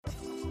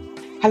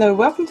Hello,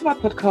 welcome to my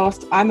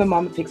podcast, I'm a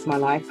Mum That Fixed My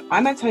Life.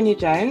 I'm Antonia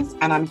Jones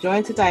and I'm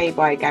joined today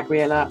by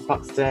Gabriella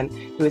Buxton,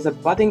 who is a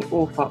budding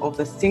author of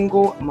the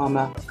Single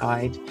Mama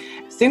Guide.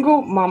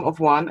 Single mum of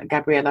one,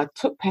 Gabriella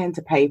took pen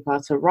to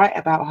paper to write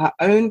about her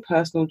own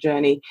personal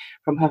journey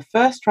from her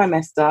first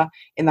trimester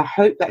in the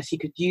hope that she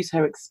could use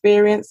her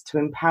experience to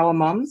empower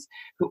mums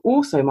who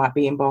also might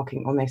be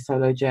embarking on their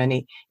solo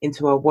journey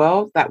into a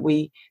world that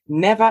we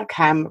never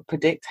can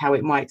predict how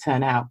it might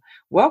turn out.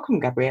 Welcome,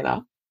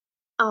 Gabriella.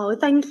 Oh,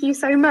 thank you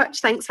so much.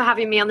 Thanks for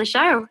having me on the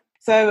show.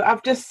 So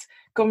I've just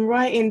gone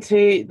right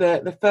into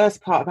the first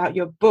part about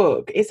your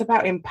book. It's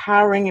about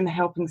empowering and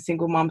helping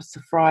single mums to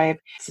thrive.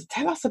 So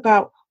tell us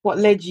about what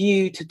led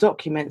you to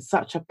document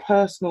such a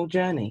personal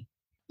journey.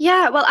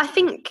 Yeah, well, I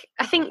think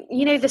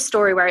you know the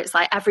story where it's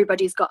like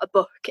everybody's got a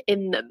book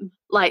in them,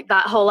 like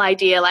that whole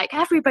idea, like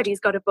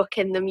everybody's got a book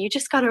in them, you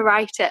just got to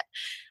write it.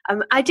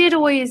 I did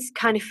always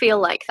kind of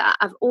feel like that.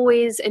 I've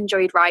always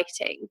enjoyed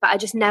writing, but I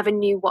just never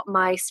knew what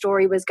my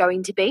story was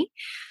going to be.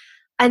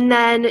 And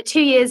then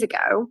 2 years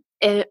ago,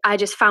 I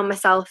just found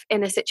myself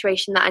in a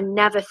situation that I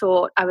never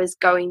thought I was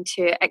going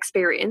to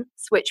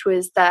experience, which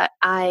was that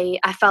I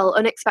fell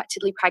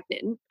unexpectedly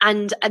pregnant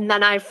and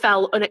then I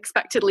fell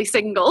unexpectedly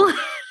single.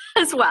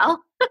 As well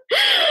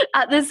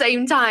at the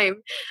same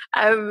time.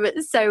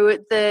 So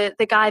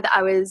the guy that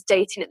I was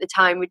dating at the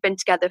time, we'd been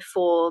together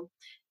for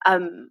I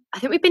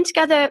think we'd been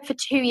together for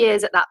 2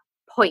 years at that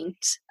point,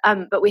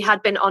 but we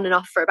had been on and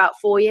off for about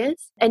 4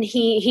 years, and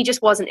he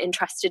just wasn't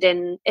interested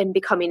in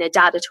becoming a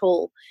dad at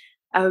all.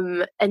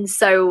 And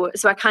so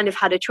I kind of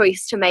had a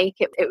choice to make.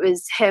 It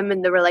was him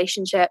and the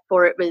relationship,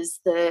 or it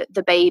was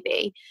the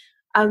baby.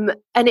 And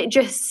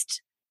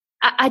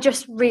I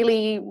just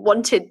really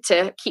wanted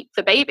to keep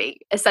the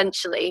baby,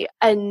 essentially.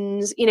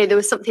 And, you know, there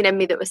was something in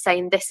me that was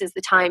saying, this is the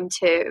time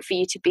for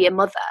you to be a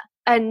mother.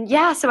 And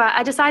yeah, so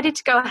I decided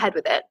to go ahead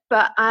with it.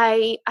 But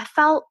I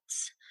felt,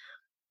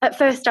 at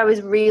first I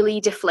was really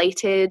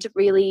deflated,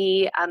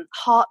 really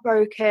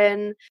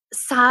heartbroken,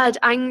 sad,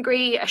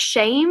 angry,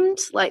 ashamed.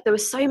 Like there were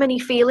so many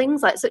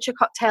feelings, like such a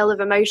cocktail of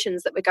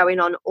emotions that were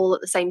going on all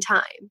at the same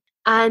time.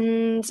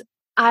 And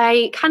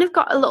I kind of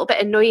got a little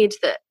bit annoyed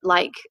that,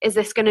 like, is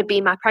this going to be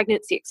my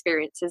pregnancy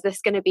experience? Is this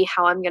going to be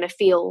how I'm going to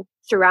feel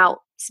throughout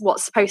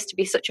what's supposed to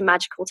be such a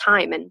magical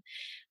time?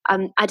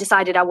 And I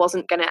decided I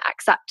wasn't going to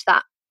accept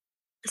that.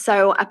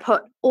 So I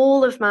put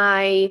all of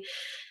my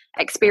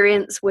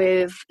experience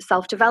with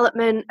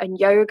self-development and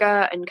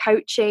yoga and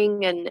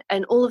coaching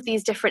and all of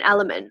these different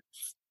elements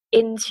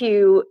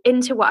into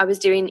what I was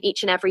doing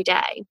each and every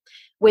day,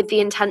 with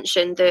the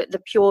intention, the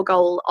pure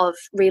goal of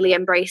really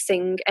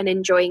embracing and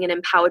enjoying an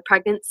empowered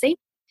pregnancy.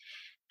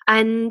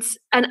 And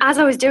as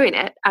I was doing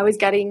it, I was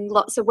getting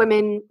lots of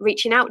women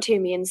reaching out to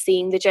me and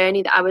seeing the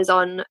journey that I was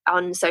on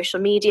social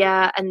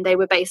media, and they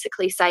were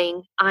basically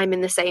saying, I'm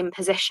in the same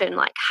position,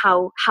 like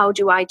how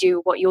do I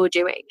do what you're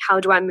doing? How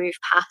do I move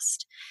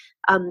past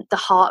the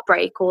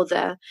heartbreak or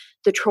the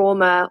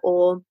trauma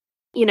or,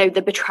 you know,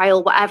 the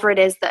betrayal, whatever it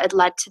is that had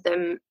led to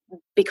them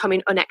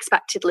becoming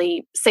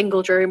unexpectedly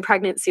single during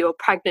pregnancy or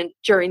pregnant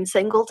during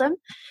singledom.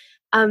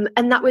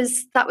 And that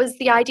was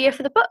the idea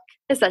for the book,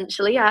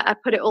 essentially. I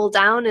put it all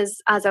down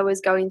as I was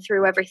going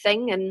through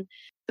everything. And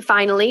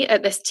finally,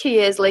 at this 2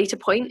 years later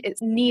point,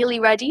 it's nearly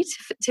ready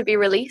to be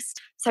released.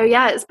 So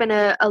yeah, it's been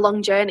a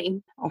long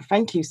journey. Oh,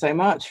 thank you so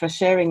much for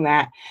sharing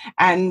that.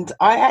 And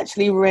I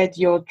actually read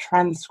your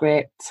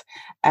transcript.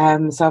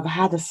 So I've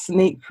had a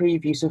sneak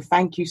preview. So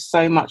thank you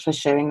so much for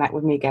sharing that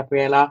with me,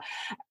 Gabriella.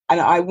 And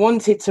I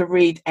wanted to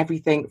read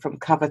everything from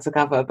cover to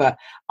cover, but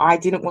I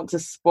didn't want to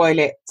spoil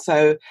it.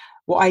 So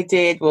what I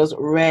did was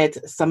read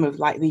some of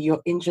your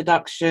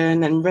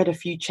introduction and read a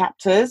few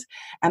chapters.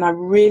 And I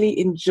really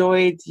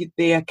enjoyed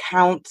the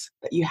account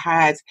that you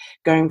had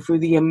going through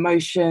the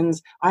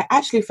emotions. I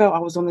actually felt I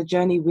was on the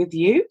journey with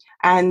you.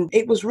 And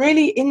it was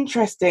really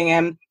interesting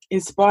and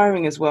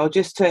inspiring as well,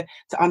 just to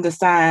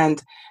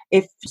understand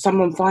if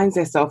someone finds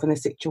themselves in a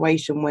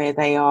situation where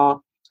they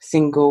are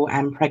single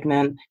and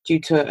pregnant due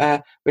to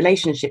a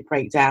relationship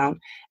breakdown,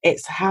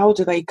 it's how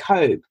do they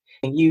cope?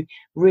 You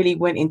really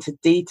went into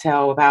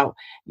detail about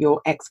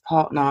your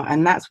ex-partner,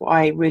 and that's what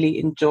I really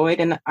enjoyed.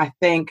 And I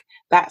think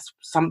that's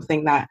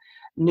something that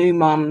new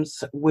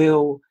mums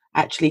will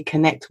actually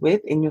connect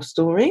with in your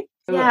story.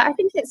 Yeah, I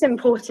think it's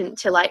important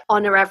to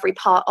honor every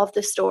part of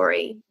the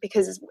story,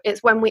 because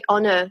it's when we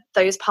honor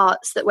those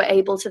parts that we're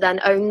able to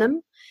then own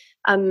them.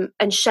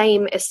 And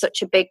shame is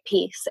such a big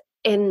piece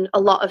in a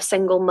lot of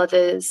single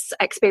mothers'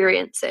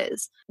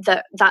 experiences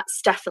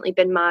that's definitely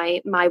been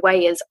my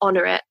way, is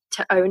honor it,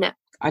 to own it.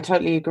 I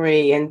totally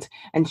agree. And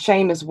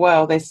shame as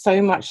well. There's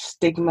so much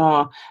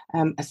stigma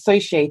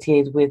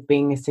associated with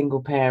being a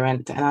single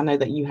parent. And I know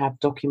that you have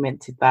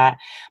documented that.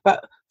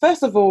 But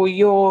first of all,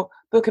 your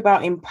book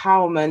about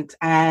empowerment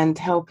and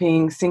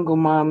helping single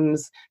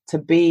mums to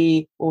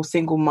be, or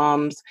single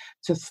mums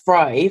to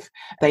thrive.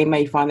 They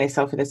may find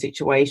themselves in a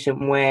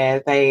situation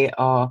where they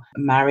are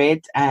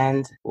married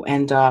and will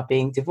end up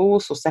being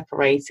divorced or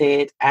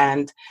separated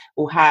and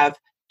will have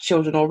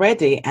children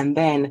already and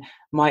then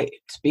might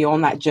be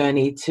on that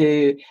journey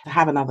to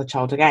have another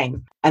child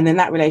again. And then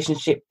that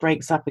relationship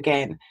breaks up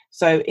again.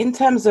 So in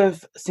terms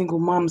of single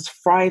mums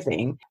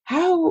thriving,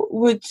 how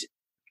would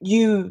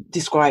you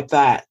describe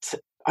that?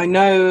 I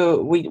know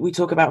we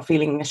talk about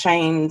feeling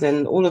ashamed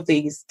and all of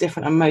these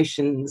different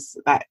emotions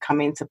that come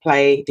into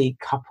play, the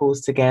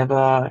couples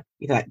together,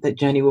 that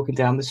journey walking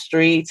down the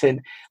street, and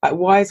like,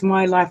 why is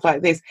my life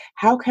like this?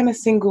 How can a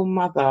single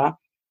mother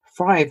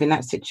thrive in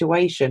that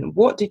situation?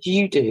 What did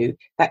you do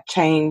that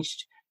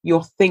changed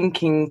your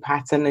thinking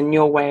pattern and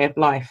your way of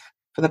life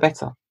for the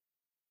better?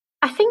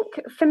 I think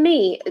for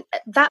me,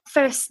 that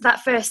first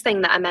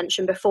thing that I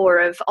mentioned before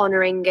of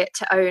honoring it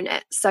to own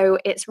it. So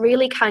it's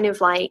really kind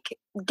of like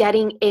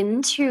getting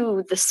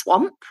into the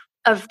swamp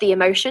of the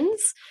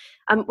emotions,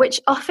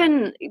 which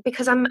often,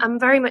 because I'm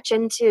very much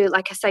into,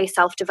 like I say,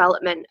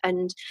 self-development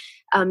and,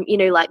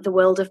 like the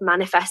world of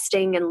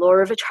manifesting and law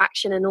of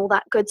attraction and all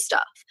that good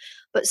stuff.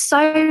 But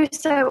so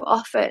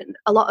often,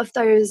 a lot of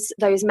those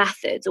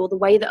methods, or the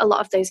way that a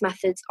lot of those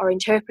methods are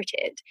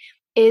interpreted,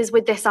 is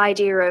with this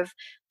idea of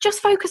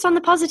just focus on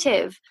the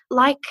positive.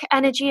 Like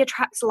energy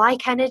attracts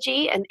like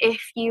energy. And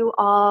if you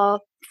are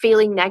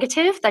feeling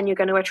negative, then you're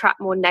going to attract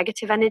more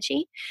negative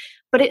energy.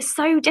 But it's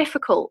so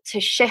difficult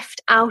to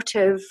shift out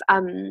of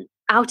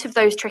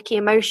those tricky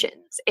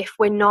emotions if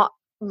we're not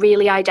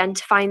really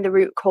identifying the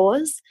root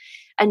cause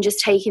and just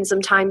taking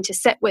some time to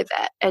sit with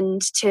it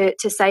and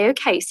to say,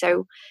 okay,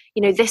 so,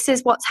 this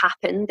is what's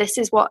happened. This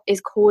is what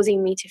is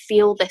causing me to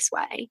feel this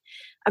way.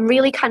 I'm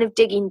really kind of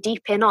digging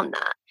deep in on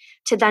that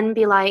to then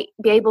be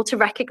able to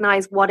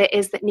recognize what it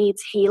is that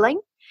needs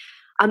healing.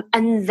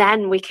 And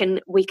then we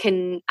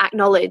can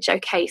acknowledge,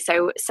 okay,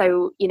 so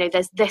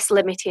there's this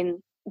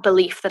limiting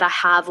belief that I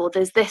have, or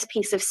there's this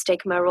piece of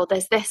stigma, or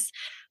there's this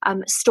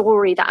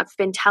story that I've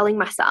been telling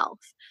myself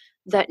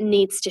that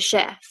needs to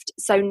shift.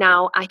 So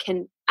now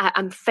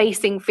I'm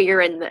facing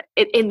fear in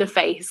the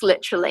face,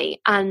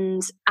 literally,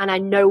 and I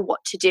know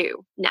what to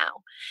do now.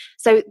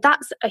 So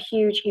that's a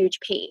huge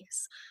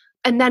piece.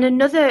 And then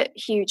another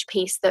huge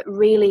piece that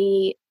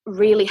really,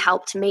 really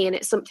helped me, and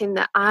it's something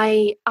that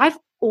I've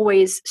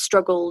always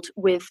struggled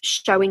with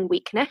showing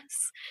weakness.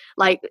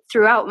 Like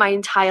throughout my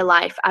entire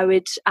life,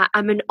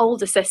 I'm an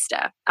older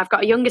sister. I've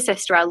got a younger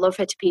sister. I love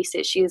her to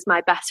pieces. She is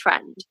my best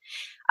friend.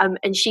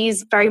 And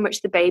she's very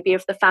much the baby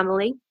of the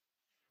family.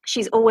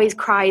 She's always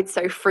cried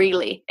so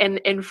freely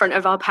in front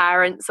of our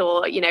parents,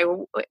 or,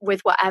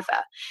 with whatever.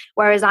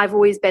 Whereas I've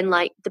always been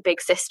like the big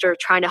sister,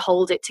 trying to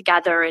hold it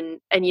together and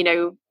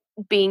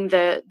being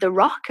the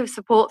rock of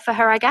support for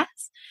her, I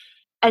guess.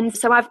 And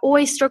so I've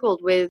always struggled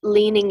with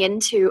leaning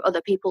into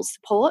other people's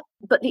support.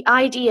 But the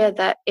idea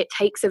that it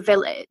takes a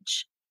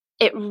village,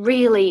 it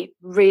really,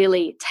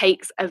 really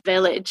takes a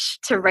village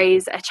to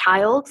raise a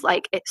child.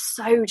 Like, it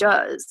so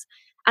does.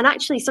 And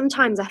actually,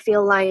 sometimes I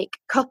feel like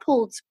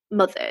coupled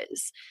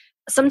mothers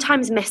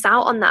sometimes miss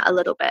out on that a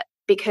little bit,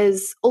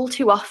 because all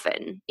too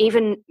often,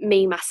 even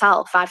me,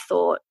 myself, I've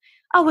thought,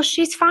 oh, well,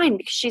 she's fine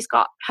because she's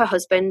got her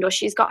husband, or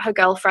she's got her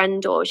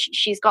girlfriend, or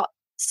she's got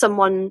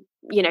someone,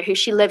 who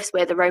she lives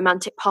with, a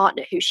romantic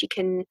partner who she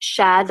can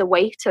share the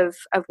weight of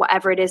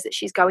whatever it is that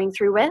she's going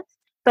through with.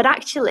 But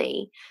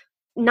actually,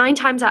 9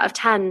 times out of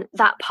 10,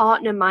 that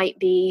partner might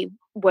be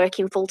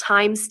working full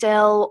time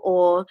still,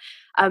 or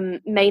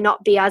may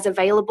not be as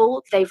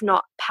available. They've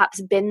not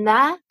perhaps been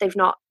there. They've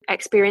not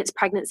experienced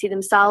pregnancy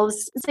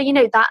themselves. So,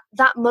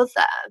 that mother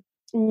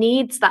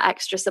needs that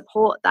extra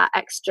support, that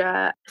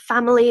extra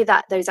family,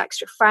 those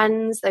extra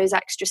friends, those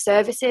extra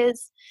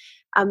services.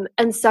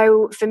 And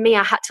so for me,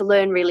 I had to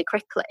learn really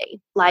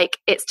quickly, like,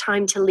 it's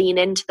time to lean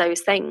into those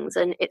things,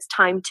 and it's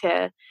time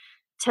to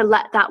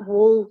let that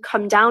wall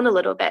come down a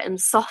little bit and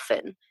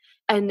soften.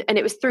 And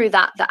it was through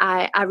that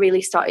I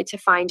really started to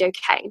find,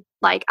 okay,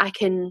 like I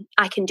can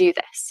do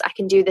this. I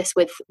can do this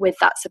with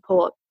that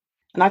support.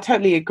 And I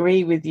totally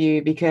agree with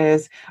you,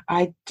 because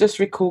I just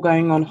recall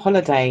going on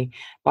holiday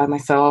by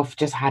myself,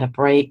 just had a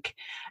break,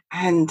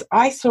 and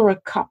I saw a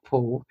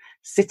couple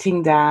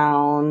sitting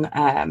down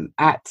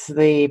at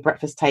the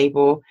breakfast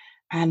table,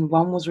 and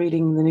one was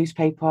reading the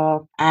newspaper,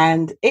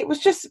 and it was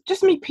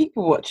just me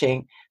people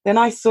watching. Then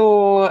I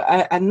saw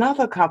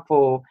another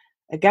couple.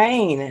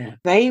 Again,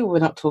 they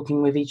were not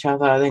talking with each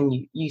other.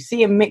 Then you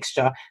see a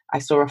mixture. I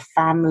saw a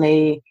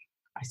family.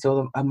 I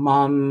saw a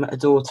mum, a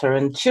daughter,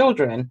 and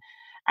children.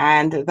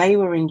 And they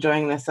were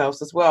enjoying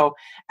themselves as well.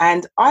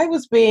 And I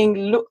was being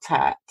looked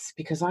at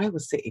because I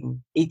was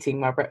sitting eating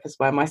my breakfast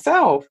by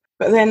myself.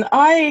 But then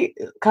I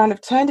kind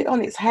of turned it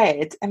on its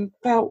head and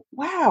felt,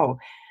 wow,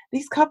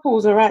 these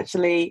couples are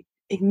actually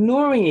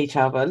ignoring each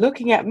other,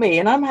 looking at me,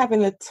 and I'm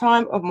having the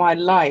time of my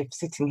life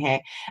sitting here.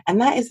 And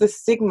that is the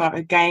stigma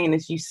again,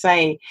 as you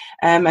say,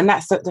 and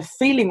that's the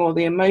feeling or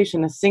the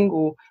emotion a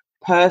single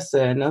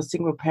person, a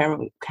single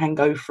parent can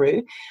go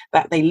through,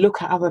 that they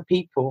look at other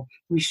people.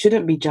 We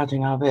shouldn't be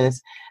judging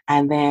others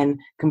and then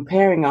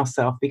comparing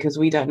ourselves because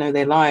we don't know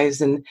their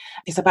lives. And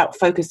it's about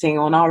focusing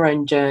on our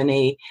own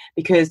journey,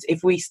 because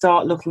if we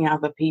start looking at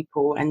other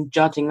people and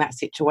judging that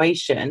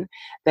situation,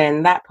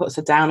 then that puts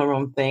a downer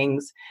on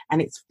things,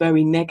 and it's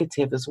very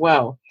negative as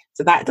well.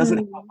 So that doesn't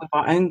help with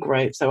our own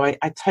growth. So I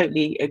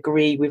totally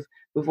agree with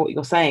what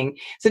you're saying.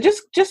 So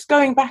just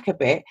going back a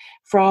bit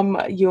from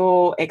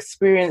your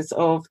experience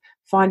of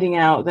finding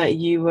out that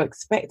you were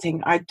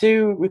expecting, I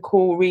do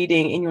recall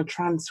reading in your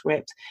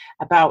transcript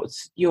about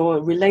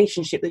your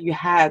relationship that you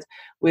had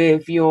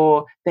with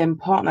your then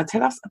partner.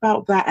 Tell us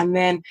about that, and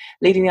then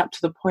leading up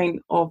to the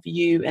point of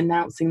you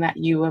announcing that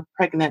you were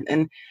pregnant,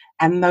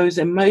 and those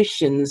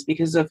emotions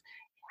because of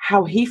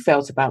how he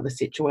felt about the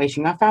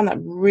situation. I found that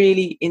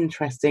really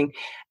interesting,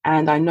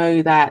 and I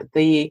know that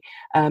the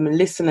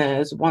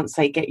listeners, once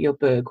they get your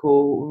book,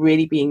 will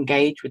really be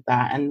engaged with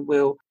that and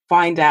will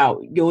find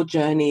out your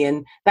journey,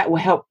 and that will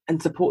help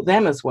and support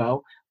them as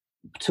well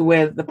to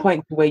where the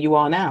point to where you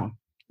are now.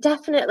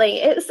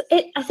 Definitely.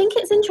 I think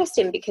it's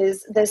interesting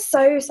because there's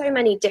so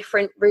many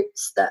different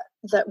routes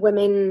that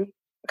women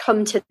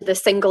come to the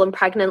single and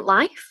pregnant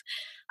life.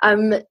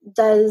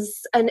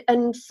 There's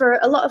and for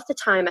a lot of the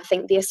time, I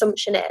think the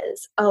assumption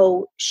is,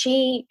 oh,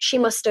 she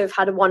must have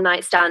had a one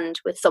night stand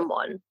with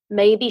someone.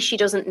 Maybe she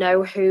doesn't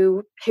know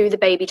who the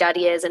baby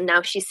daddy is, and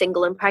now she's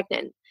single and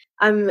pregnant.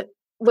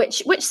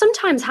 Which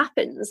sometimes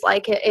happens.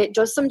 Like it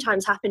does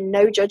sometimes happen.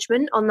 No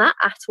judgment on that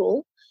at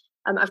all.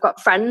 I've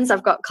got friends,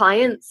 I've got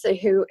clients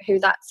who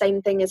that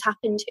same thing has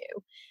happened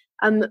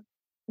to.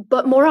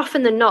 But more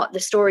often than not, the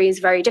story is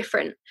very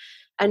different.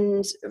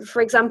 And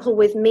for example,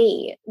 with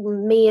me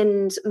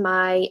and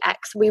my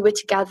ex, we were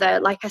together,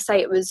 like I say,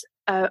 it was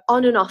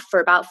on and off for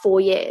about 4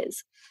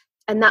 years.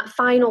 And that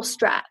final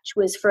stretch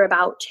was for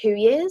about 2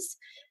 years.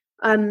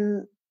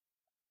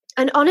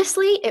 And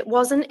honestly, it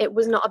was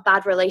not a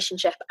bad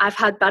relationship. I've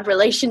had bad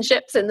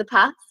relationships in the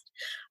past,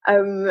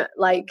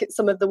 like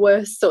some of the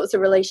worst sorts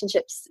of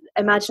relationships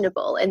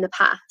imaginable in the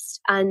past.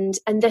 And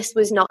this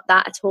was not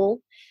that at all.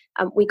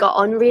 We got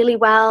on really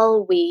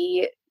well.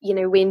 We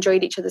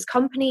enjoyed each other's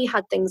company,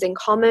 had things in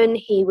common.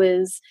 He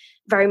was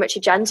very much a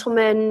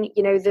gentleman.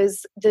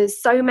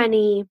 There's so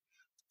many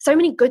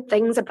good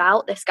things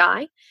about this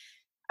guy.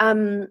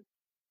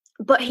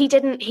 But he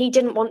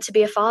didn't want to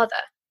be a father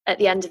at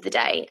the end of the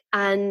day.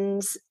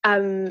 And,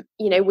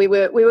 we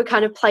were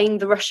kind of playing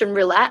the Russian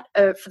roulette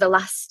for the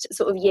last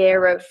sort of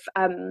year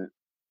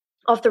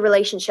of the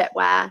relationship,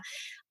 where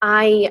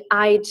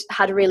I'd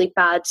had a really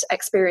bad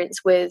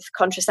experience with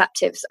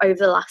contraceptives over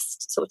the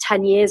last sort of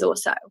 10 years or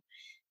so.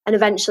 And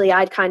eventually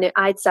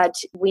I'd said,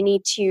 we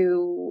need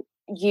to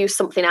use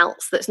something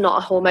else that's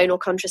not a hormonal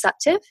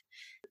contraceptive.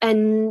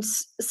 And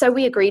so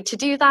we agreed to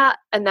do that.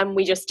 And then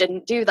we just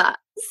didn't do that.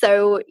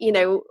 So,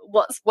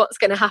 what's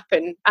going to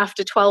happen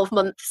after 12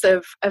 months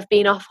of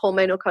being off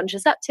hormonal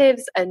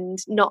contraceptives and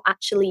not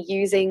actually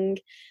using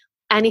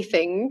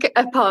anything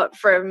apart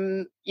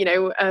from,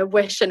 a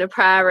wish and a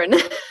prayer and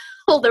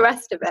all the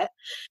rest of it,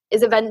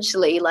 is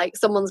eventually like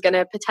someone's going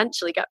to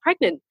potentially get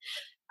pregnant.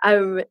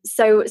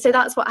 So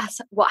that's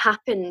what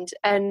happened.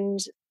 And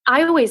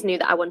I always knew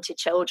that I wanted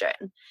children.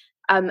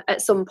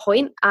 At some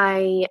point,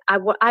 I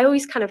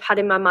always kind of had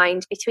in my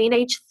mind between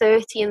age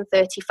 30 and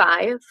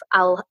 35,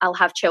 I'll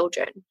have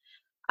children.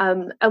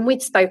 And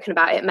we'd spoken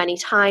about it many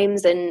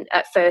times. And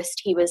at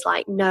first he was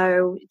like,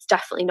 no, it's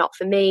definitely not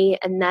for me.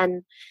 And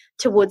then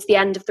towards the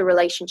end of the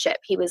relationship,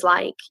 he was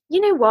like, you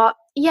know what?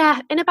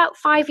 Yeah, in about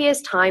 5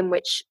 years' time,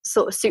 which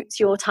sort of suits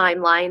your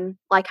timeline.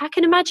 Like, I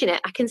can imagine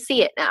it. I can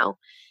see it now.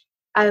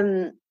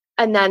 And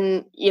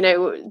then,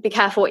 be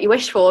careful what you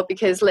wish for,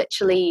 because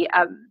literally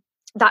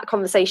that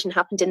conversation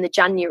happened in the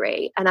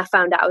January, and I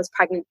found out I was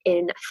pregnant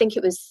in, I think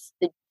it was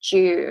the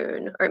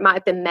June, or it might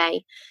have been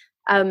May.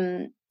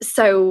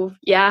 So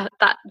yeah,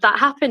 that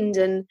happened.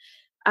 And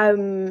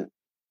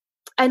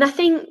I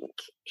think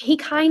he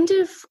kind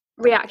of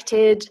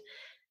reacted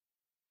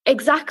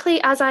exactly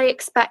as I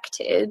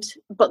expected,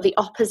 but the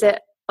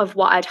opposite of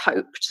what I'd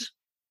hoped,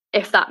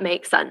 if that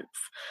makes sense.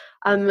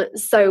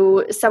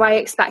 So I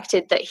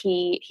expected that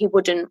he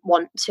wouldn't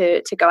want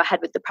to go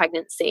ahead with the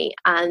pregnancy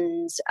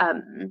and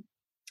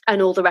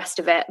all the rest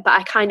of it. But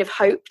I kind of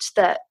hoped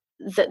that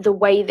the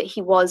way that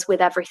he was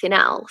with everything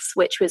else,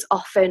 which was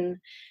often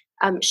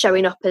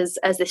showing up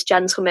as this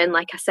gentleman,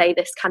 like I say,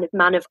 this kind of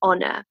man of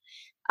honor,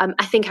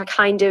 I think I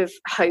kind of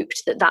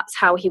hoped that that's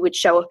how he would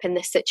show up in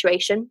this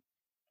situation.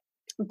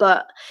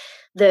 But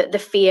the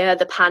fear,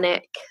 the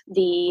panic,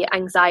 the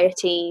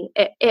anxiety,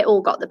 it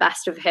all got the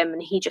best of him,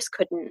 and he just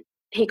couldn't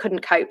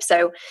cope.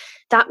 So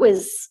that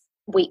was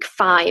week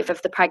 5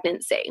 of the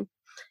pregnancy.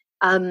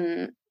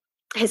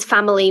 His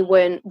family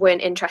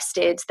weren't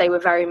interested. They were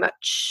very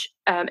much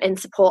in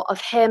support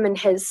of him and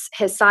his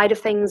side of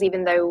things,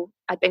 even though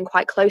I'd been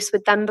quite close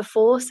with them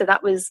before. So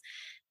that was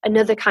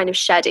another kind of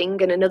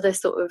shedding and another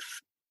sort of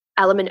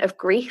element of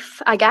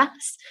grief, I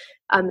guess,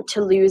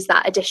 to lose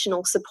that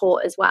additional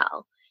support as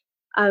well.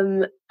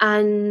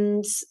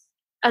 And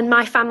and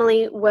my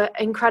family were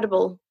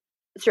incredible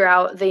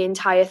throughout the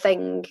entire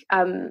thing,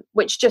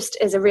 which just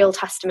is a real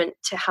testament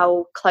to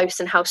how close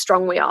and how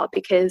strong we are,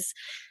 because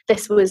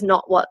this was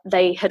not what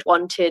they had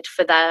wanted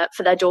for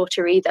their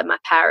daughter either, my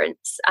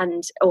parents,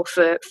 or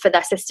for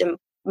their sister,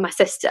 my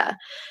sister.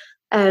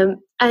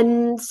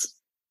 And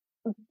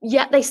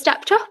yet they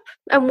stepped up,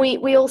 and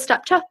we all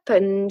stepped up,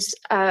 and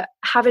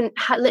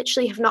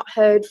literally have not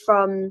heard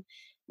from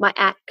my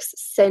ex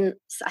since,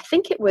 I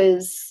think it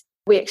was,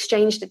 we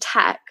exchanged a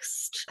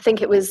text. I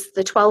think it was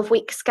the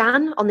 12-week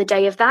scan. On the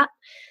day of that,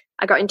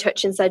 I got in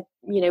touch and said,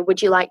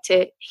 would you like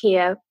to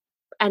hear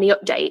any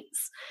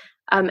updates?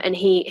 And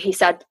he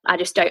said, I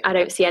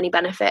don't see any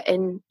benefit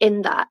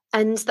in that.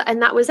 And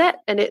that was it.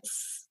 And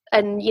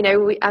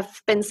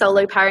I've been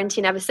solo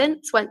parenting ever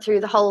since. Went through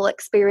the whole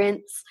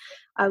experience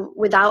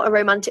without a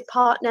romantic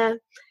partner,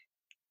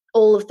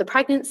 all of the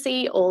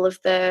pregnancy, all of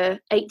the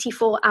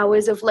 84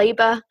 hours of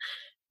labor,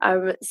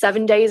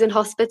 7 days in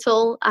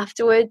hospital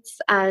afterwards,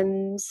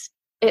 and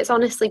it's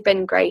honestly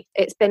been great.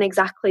 It's been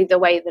exactly the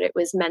way that it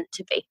was meant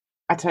to be.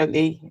 I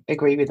totally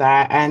agree with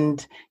that.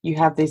 And you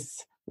have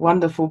this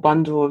wonderful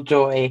bundle of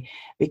joy,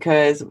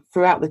 because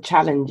throughout the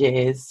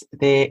challenges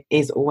there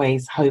is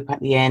always hope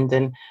at the end,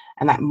 and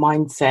that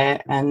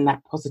mindset and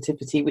that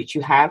positivity which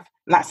you have.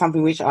 And that's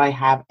something which I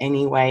have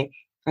anyway,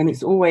 and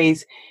it's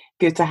always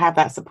good to have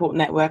that support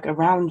network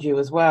around you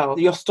as well.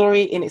 Your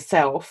story in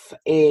itself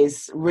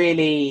is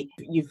really,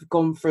 you've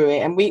gone through it,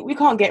 and we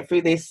can't get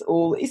through this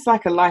all. It's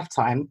like a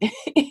lifetime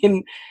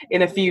in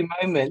a few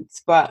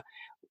moments. But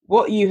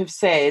what you have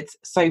said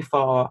so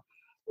far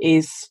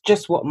is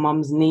just what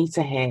mums need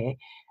to hear.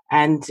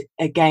 And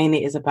again,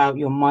 it is about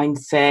your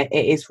mindset.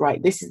 It is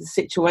right. This is the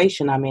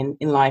situation I'm in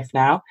life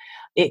now.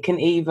 It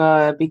can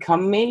either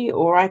become me,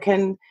 or I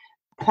can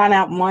plan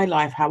out my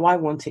life how I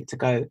want it to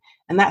go.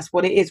 And that's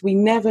what it is. We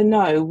never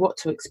know what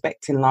to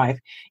expect in life.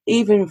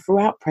 Even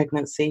throughout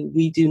pregnancy,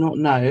 we do not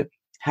know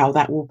how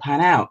that will pan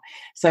out.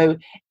 So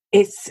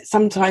it's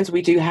sometimes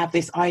we do have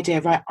this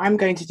idea, right, I'm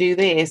going to do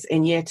this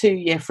in year 2,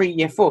 year 3,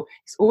 year 4.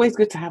 It's always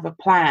good to have a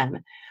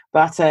plan,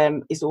 but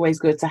it's always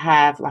good to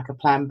have like a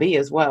plan B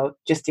as well,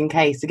 just in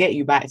case, to get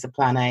you back to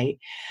plan A.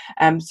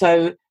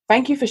 So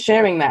thank you for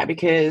sharing that,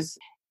 because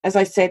as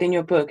I said in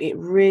your book, it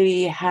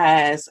really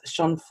has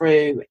shone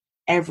through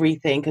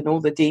everything and all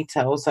the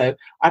details. So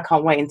I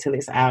can't wait until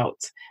it's out,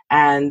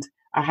 and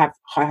I have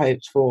high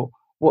hopes for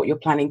what you're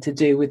planning to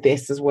do with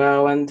this as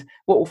well, and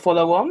what will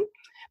follow on.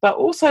 But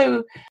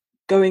also,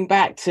 going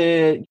back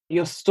to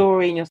your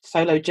story and your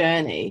solo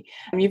journey,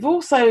 you've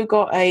also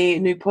got a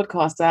new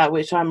podcast out,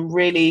 which I'm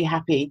really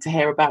happy to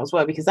hear about as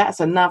well, because that's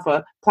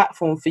another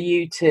platform for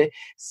you to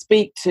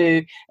speak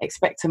to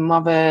expectant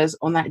mothers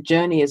on that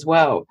journey as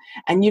well.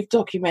 And you've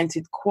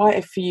documented quite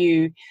a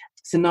few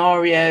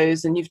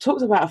scenarios, and you've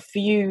talked about a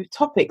few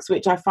topics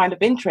which I find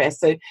of interest.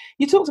 So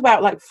you talked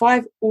about like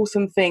 5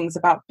 awesome things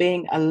about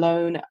being a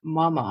lone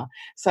mama.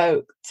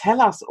 So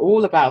tell us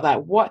all about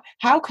that.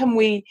 How can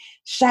we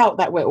shout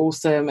that we're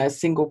awesome as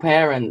single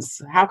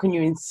parents? How can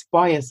you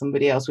inspire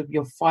somebody else with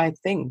your 5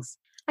 things?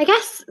 I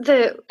guess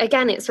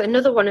it's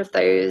another one of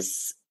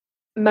those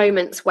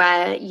moments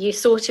where you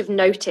sort of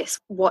notice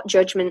what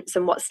judgments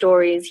and what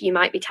stories you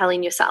might be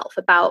telling yourself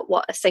about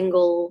what a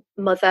single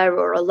mother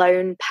or a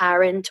lone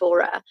parent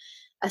or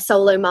a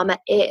solo mama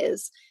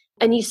is.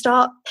 And you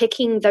start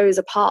picking those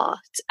apart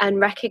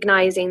and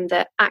recognizing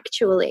that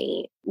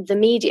actually the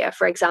media,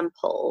 for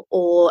example,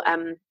 or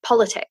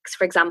politics,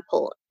 for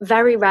example,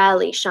 very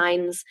rarely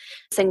shines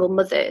single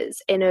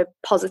mothers in a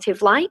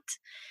positive light.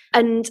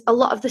 And a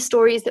lot of the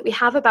stories that we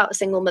have about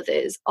single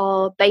mothers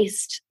are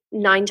based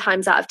 9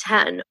 times out of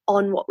 10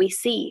 on what we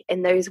see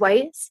in those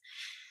ways.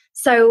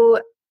 So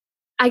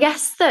I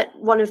guess that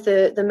one of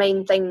the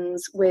main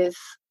things with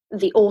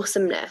the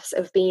awesomeness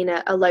of being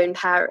a lone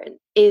parent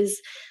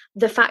is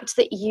the fact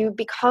that you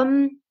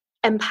become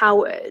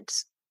empowered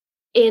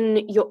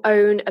in your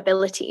own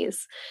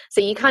abilities. So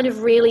you kind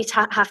of really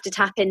have to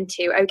tap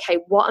into, okay,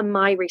 what are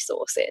my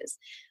resources?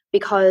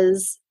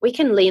 Because we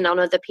can lean on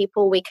other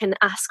people, we can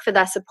ask for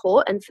their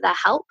support and for their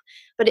help.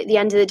 But at the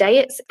end of the day,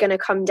 it's going to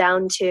come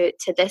down to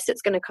this.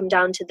 It's going to come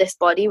down to this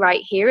body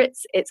right here.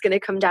 It's going to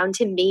come down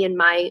to me and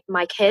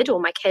my kid or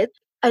my kid.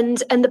 And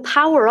the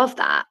power of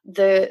that,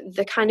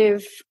 the kind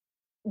of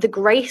the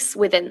grace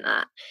within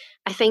that,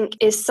 I think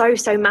is so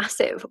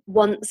massive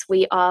once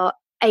we are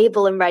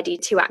able and ready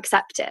to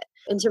accept it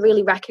and to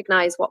really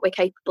recognize what we're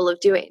capable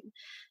of doing.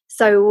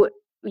 So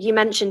you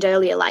mentioned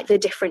earlier, like the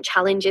different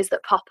challenges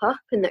that pop up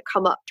and that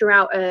come up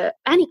throughout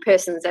any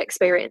person's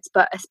experience,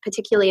 but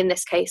particularly in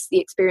this case, the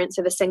experience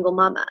of a single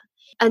mama.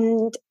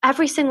 And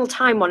every single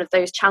time one of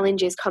those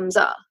challenges comes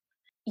up,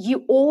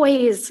 you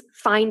always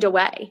find a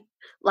way.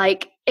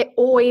 Like it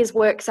always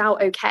works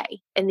out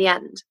okay in the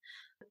end.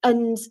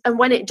 And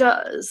when it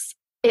does,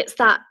 it's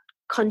that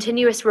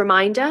continuous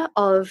reminder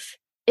of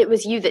it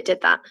was you that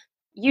did that.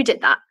 You did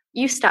that.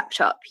 You stepped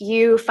up,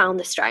 you found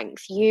the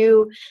strength,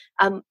 you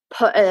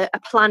put a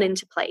plan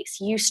into place,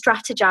 you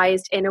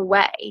strategized in a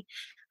way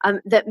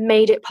that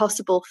made it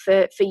possible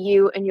for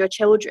you and your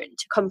children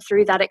to come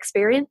through that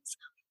experience.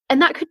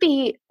 And that could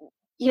be,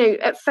 you know,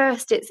 at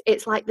first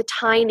it's like the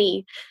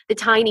tiny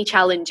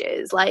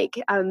challenges, like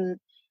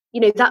you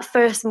know, that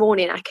first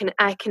morning,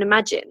 I can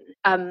imagine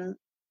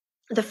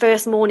the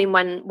first morning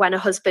when a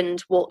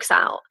husband walks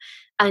out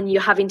and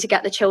you're having to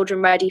get the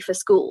children ready for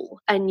school,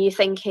 and you're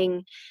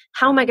thinking,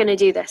 how am I going to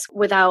do this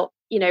without,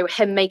 you know,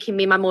 him making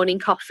me my morning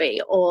coffee,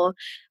 or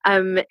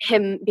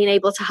him being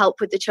able to help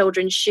with the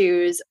children's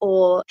shoes,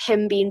 or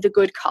him being the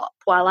good cop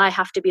while I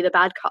have to be the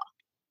bad cop.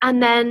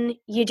 And then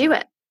you do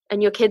it,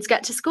 and your kids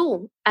get to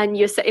school, and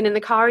you're sitting in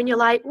the car and you're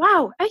like,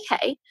 wow,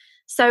 okay.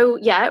 So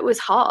yeah, it was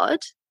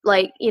hard.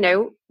 Like, you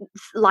know,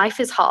 life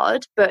is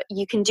hard, but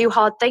you can do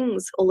hard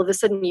things. All of a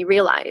sudden you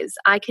realize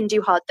I can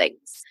do hard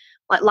things.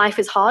 Like, life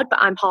is hard, but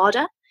I'm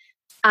harder,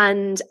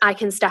 and I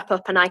can step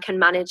up and I can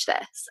manage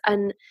this.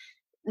 And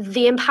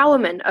the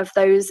empowerment of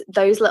those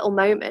little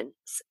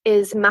moments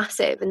is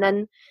massive. And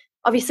then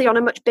obviously on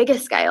a much bigger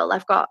scale,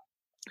 I've got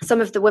some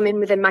of the women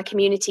within my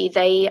community,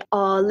 they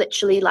are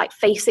literally like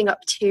facing up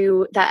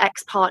to their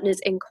ex-partners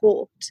in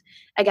court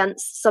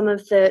against some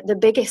of the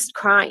biggest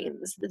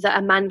crimes that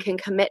a man can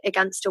commit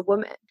against a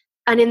woman.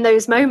 And in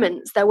those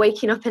moments, they're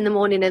waking up in the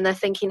morning and they're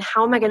thinking,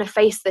 how am I going to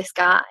face this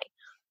guy?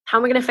 How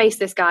am I going to face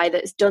this guy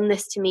that's done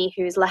this to me,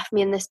 who's left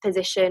me in this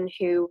position,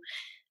 who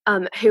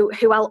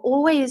I'll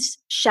always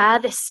share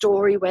this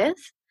story with?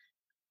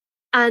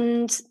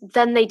 And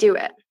then they do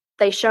it.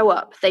 They show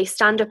up, they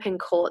stand up in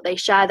court, they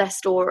share their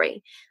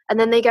story, and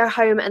then they go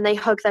home and they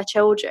hug their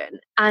children,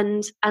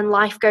 and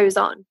life goes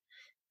on.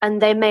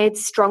 And they're made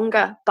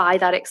stronger by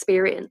that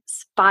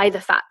experience, by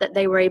the fact that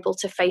they were able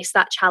to face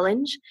that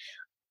challenge.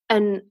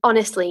 And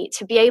honestly,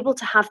 to be able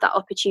to have that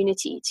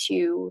opportunity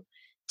to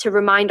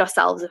remind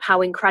ourselves of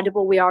how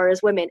incredible we are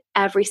as women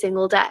every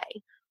single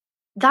day,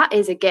 that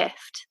is a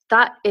gift.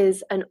 That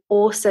is an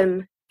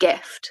awesome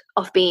gift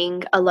of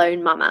being a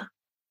lone mama.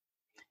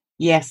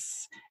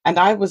 Yes. And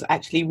I was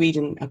actually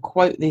reading a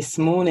quote this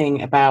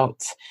morning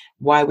about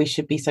why we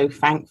should be so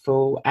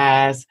thankful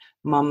as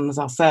mums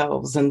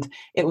ourselves. And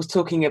it was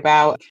talking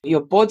about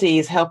your body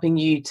is helping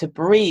you to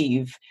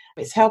breathe.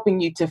 It's helping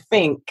you to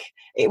think.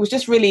 It was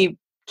just really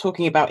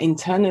talking about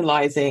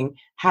internalizing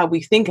how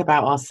we think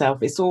about ourselves.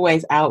 It's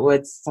always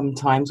outwards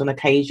sometimes on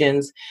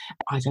occasions.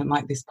 I don't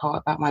like this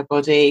part about my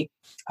body.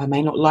 I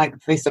may not like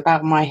this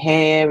about my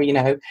hair. You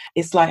know,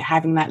 it's like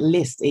having that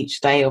list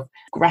each day of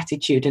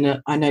gratitude.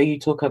 And I know you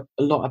talk a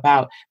lot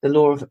about the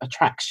law of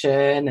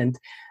attraction and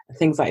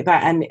things like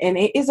that. And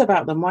it is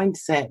about the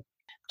mindset.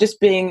 Just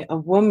being a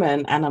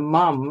woman and a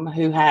mum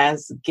who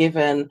has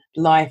given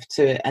life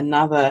to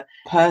another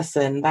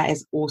person, that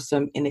is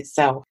awesome in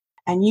itself.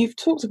 And you've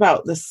talked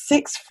about the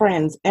 6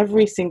 friends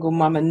every single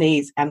mama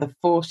needs and the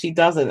 4 she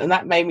doesn't. And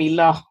that made me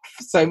laugh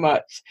so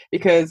much,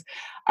 because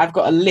I've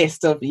got a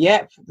list of,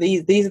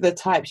 these are the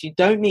types you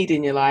don't need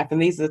in your life,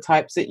 and these are the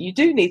types that you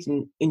do need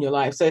in your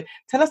life. So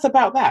tell us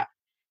about that.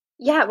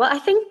 Yeah, well, I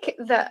think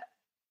that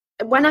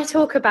when I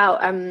talk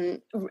about,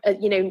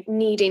 you know,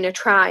 needing a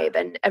tribe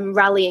and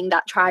rallying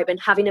that tribe and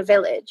having a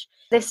village,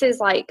 this is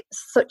like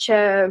such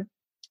a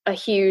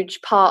huge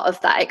part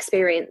of that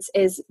experience,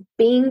 is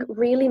being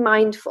really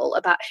mindful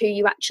about who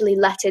you actually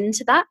let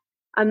into that,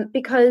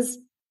 because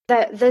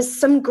there's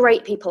some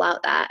great people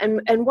out there,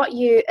 and what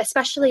you,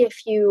 especially if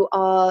you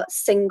are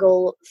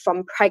single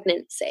from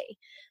pregnancy,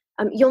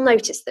 you'll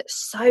notice that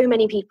so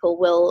many people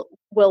will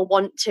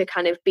want to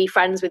kind of be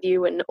friends with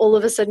you, and all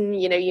of a sudden,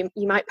 you know, you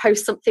might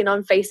post something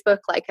on Facebook,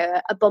 like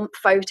a bump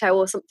photo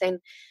or something,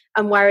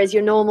 and whereas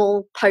your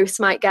normal post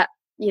might get,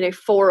 you know,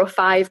 4 or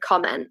 5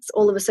 comments,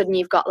 all of a sudden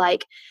you've got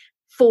like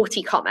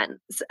 40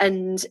 comments,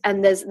 and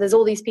there's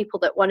all these people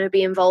that want to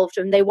be involved,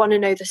 and they want to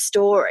know the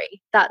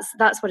story.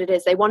 That's what it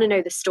is. They want to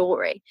know the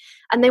story,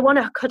 and they want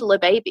to cuddle a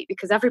baby,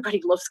 because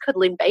everybody loves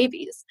cuddling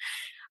babies.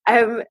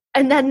 And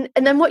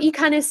then what you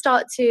kind of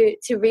start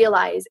to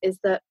realize is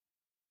that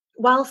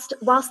whilst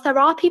there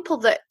are people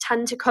that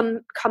tend to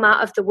come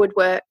out of the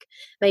woodwork,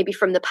 maybe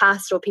from the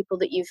past, or people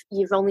that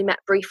you've only met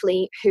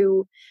briefly,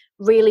 who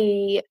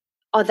really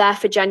are there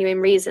for genuine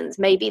reasons.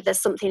 Maybe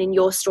there's something in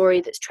your story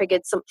that's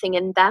triggered something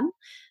in them.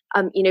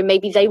 You know,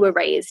 maybe they were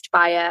raised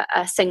by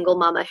a single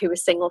mama who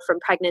was single from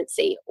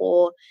pregnancy,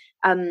 or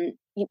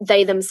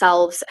they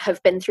themselves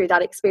have been through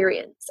that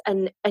experience,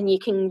 and you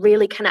can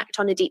really connect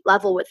on a deep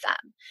level with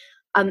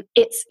them.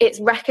 It's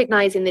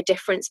recognizing the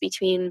difference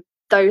between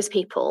those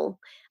people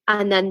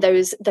and then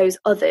those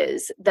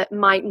others that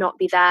might not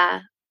be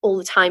there all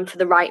the time for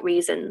the right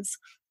reasons,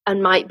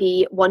 and might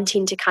be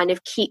wanting to kind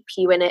of keep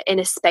you in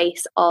a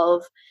space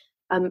of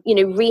you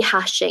know,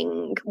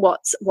 rehashing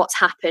what's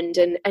happened,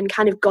 and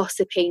kind of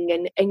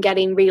gossiping and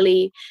getting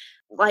really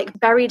like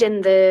buried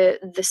in the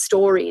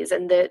stories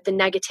and the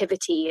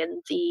negativity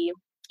and the,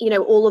 you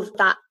know, all of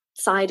that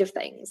side of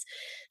things.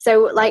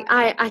 So like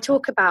I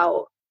talk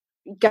about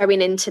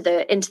going into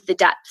the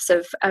depths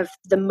of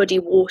the muddy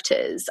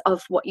waters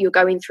of what you're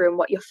going through and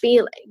what you're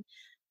feeling,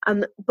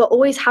 but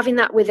always having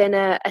that within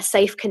a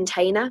safe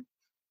container.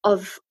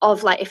 of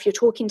like, if you're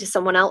talking to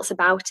someone else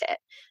about it,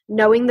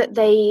 knowing that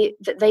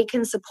they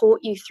can support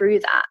you through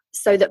that,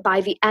 so that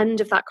by the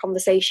end of that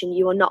conversation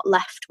you are not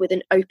left with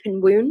an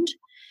open wound.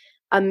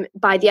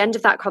 By the end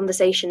of that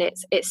conversation,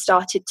 it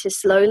started to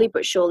slowly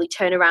but surely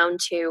turn around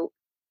to,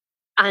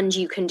 and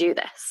you can do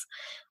this.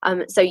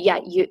 So yeah,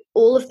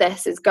 all of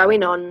this is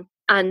going on,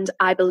 and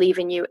I believe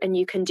in you, and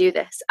you can do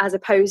this, as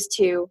opposed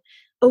to,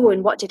 oh,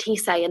 and what did he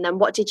say, and then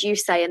what did you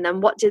say, and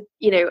then what did,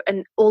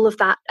 and all of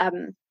that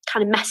kind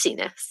of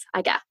messiness,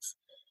 I guess.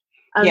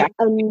 Yeah.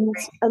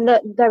 And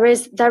that there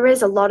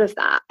is a lot of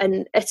that,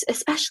 and it's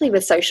especially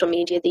with social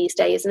media these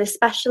days, and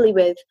especially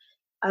with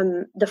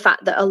the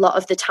fact that a lot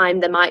of the time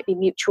there might be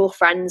mutual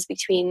friends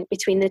between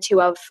the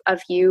two of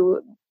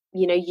you,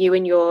 you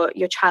and your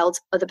child's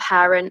other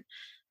parent,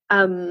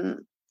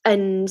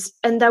 and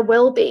there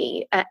will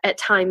be at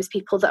times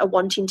people that are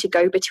wanting to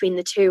go between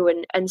the two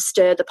and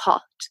stir the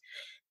pot.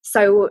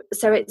 So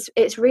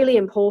it's really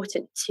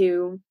important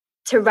to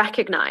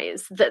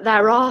recognize that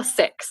there are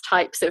 6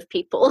 types of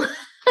people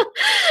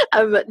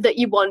that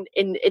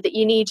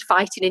you need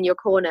fighting in your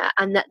corner,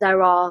 and that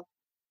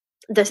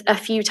there's a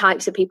few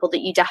types of people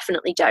that you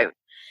definitely don't,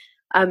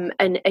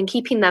 and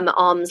keeping them at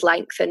arm's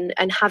length,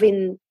 and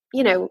having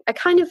a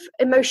kind of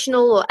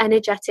emotional or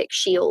energetic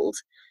shield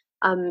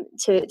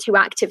to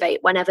activate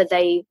whenever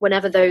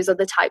those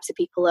other types of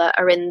people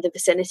are in the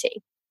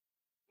vicinity.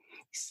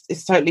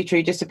 It's totally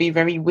true, just to be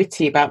very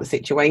witty about the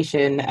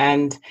situation,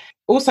 and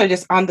also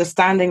just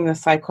understanding the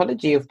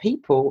psychology of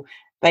people.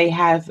 They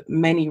have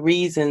many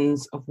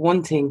reasons of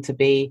wanting to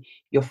be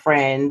your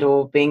friend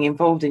or being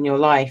involved in your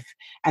life,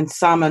 and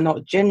some are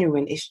not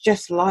genuine. It's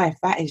just life.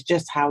 That is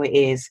just how it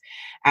is.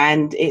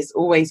 And it's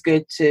always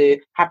good to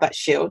have that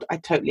shield. I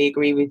totally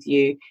agree with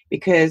you,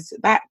 because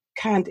that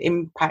can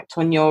impact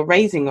on your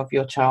raising of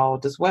your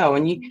child as well,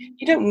 and you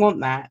don't want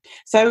that.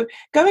 So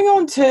going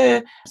on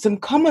to some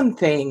common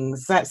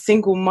things that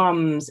single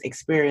mums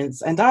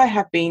experience, and I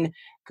have been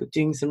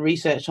doing some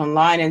research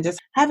online and just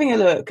having a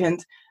look,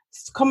 and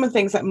common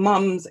things that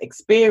mums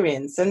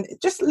experience, and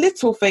just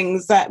little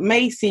things that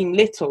may seem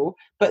little,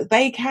 but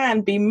they can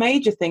be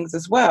major things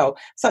as well,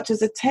 such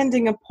as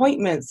attending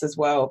appointments as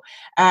well,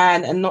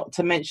 and not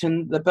to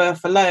mention the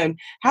birth alone.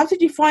 How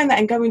did you find that,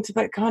 and going to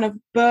that kind of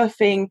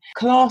birthing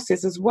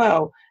classes as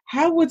well?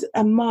 How would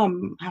a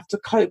mum have to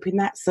cope in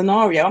that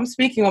scenario? I'm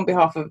speaking on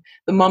behalf of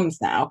the mums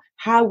now.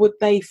 How would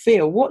they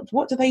feel?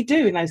 What do they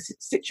do in those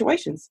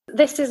situations?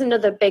 This is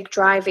another big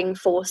driving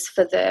force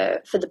for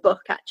the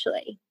book,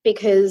 actually,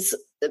 because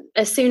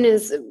as soon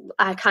as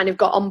I kind of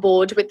got on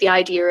board with the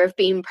idea of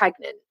being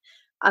pregnant,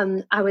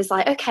 I was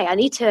like, okay, I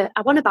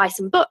want to buy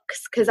some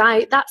books, because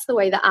that's the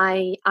way that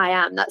I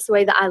am. That's the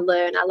way that I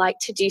learn. I like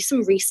to do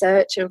some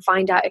research and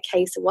find out,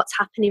 okay, so what's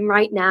happening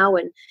right now,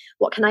 and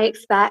what can I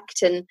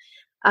expect, and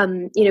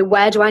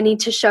where do I need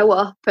to show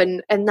up,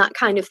 and that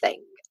kind of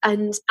thing.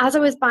 And as I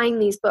was buying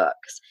these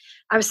books,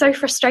 I was so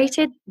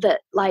frustrated that,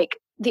 like,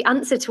 the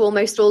answer to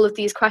almost all of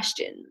these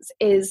questions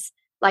is,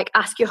 like,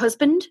 ask your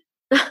husband.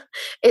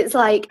 It's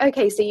like,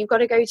 okay, so you've got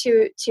to go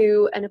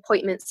to an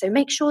appointment, so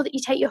make sure that you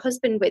take your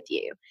husband with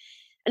you.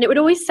 And it would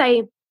always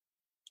say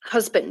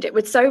husband. It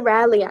would so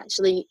rarely,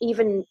 actually,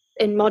 even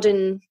in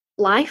modern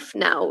life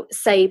now,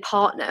 say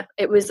partner.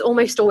 It was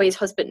almost always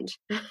husband.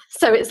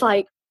 So it's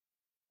like,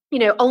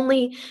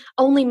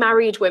 only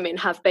married women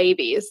have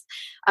babies,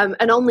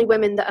 and only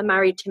women that are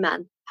married to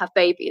men have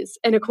babies,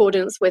 in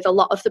accordance with a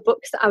lot of the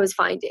books that I was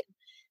finding.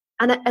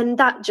 And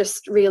that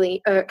just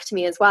really irked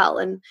me as well.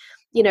 And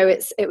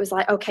it was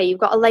like, okay, you've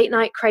got a late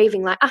night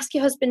craving, like, ask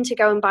your husband to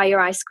go and buy your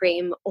ice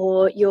cream,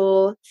 or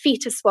your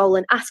feet are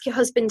swollen, ask your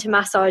husband to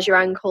massage your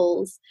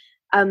ankles,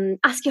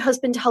 ask your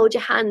husband to hold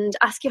your hand,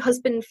 ask your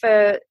husband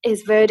for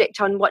his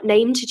verdict on what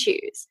name to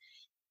choose.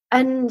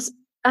 And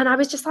I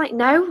was just like,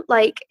 no,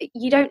 like,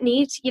 you don't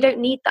need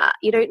that.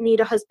 You don't need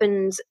a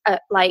husband,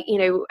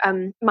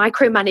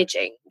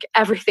 micromanaging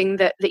everything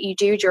that you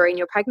do during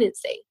your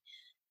pregnancy.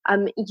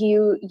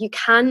 You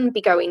can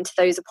be going to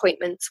those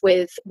appointments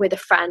with a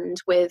friend,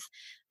 with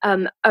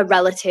a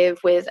relative,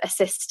 with a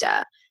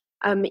sister.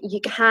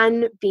 You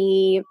can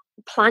be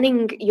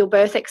planning your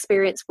birth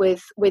experience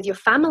with your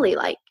family.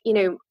 Like,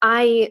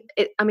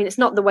 it's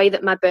not the way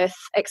that my birth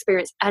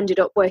experience ended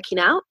up working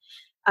out,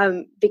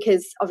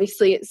 because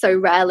obviously it so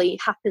rarely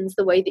happens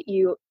the way that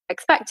you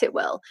expect it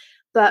will.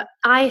 But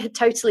I had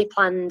totally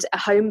planned a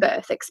home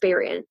birth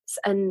experience.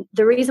 And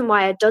the reason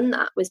why I'd done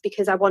that was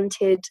because I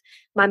wanted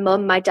my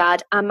mum, my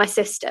dad, and my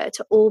sister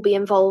to all be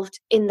involved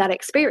in that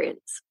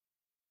experience.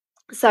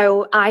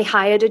 So I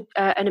hired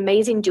an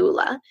amazing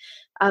doula,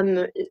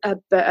 a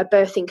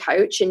birthing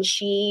coach, and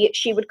she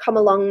would come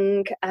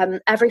along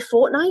every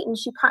fortnight, and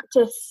she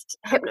practiced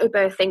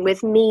hypnobirthing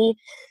with me,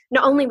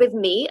 not only with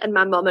me and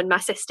my mum and my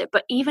sister,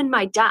 but even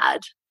my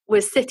dad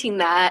was sitting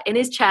there in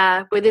his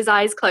chair with his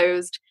eyes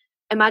closed,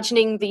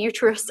 imagining the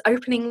uterus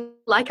opening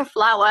like a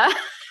flower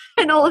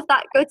and all of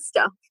that good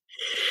stuff.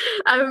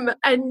 And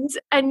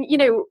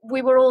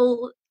we were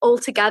all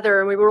together,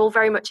 and we were all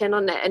very much in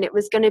on it, and it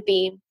was going to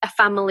be a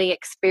family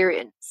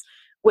experience,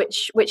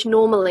 which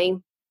normally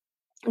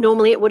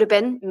normally it would have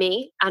been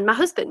me and my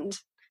husband.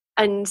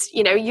 And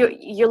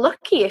you're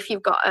lucky if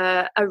you've got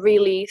a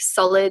really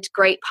solid,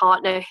 great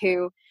partner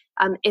who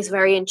is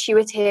very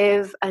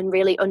intuitive and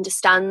really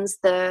understands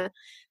the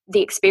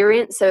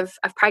experience of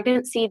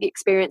pregnancy, the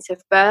experience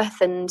of birth,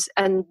 and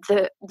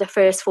the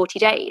first 40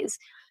 days.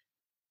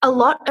 A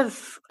lot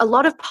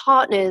of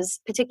partners,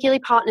 particularly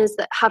partners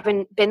that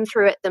haven't been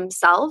through it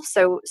themselves.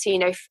 So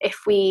if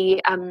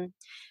we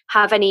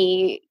have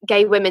any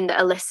gay women that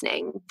are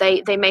listening,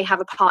 they may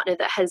have a partner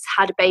that has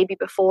had a baby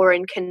before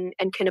and can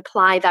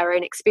apply their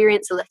own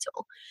experience a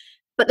little.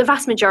 But the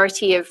vast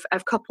majority of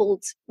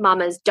coupled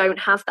mamas don't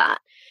have that.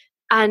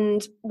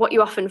 And what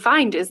you often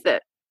find is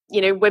that,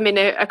 women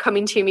are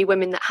coming to me,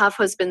 women that have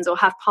husbands or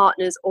have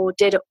partners or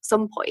did at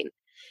some point.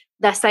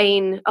 They're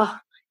saying, oh,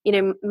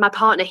 my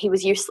partner, he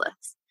was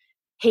useless.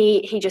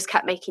 He just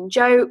kept making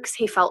jokes.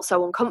 He felt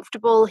so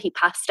uncomfortable. He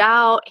passed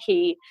out.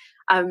 He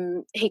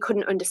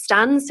couldn't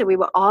understand. So we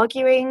were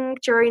arguing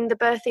during the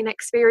birthing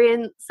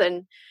experience,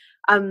 and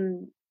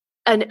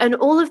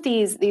all of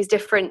these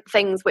different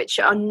things, which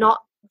are not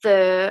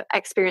the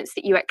experience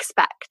that you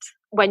expect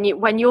when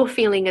you're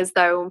feeling as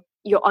though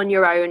you're on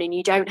your own and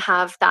you don't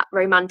have that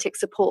romantic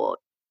support.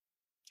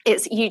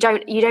 You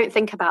don't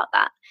think about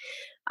that.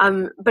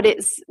 But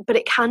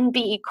it can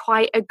be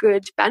quite a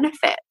good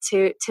benefit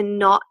to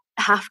not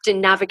have to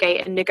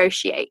navigate and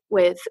negotiate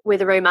with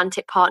a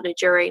romantic partner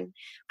during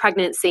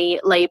pregnancy,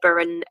 labor,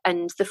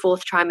 and the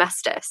fourth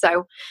trimester.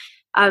 So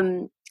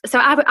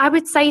I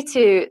would say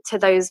to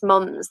those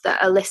mums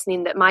that are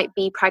listening that might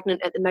be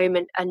pregnant at the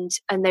moment and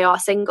they are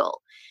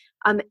single,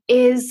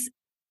 is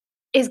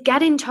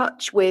get in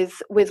touch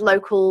with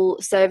local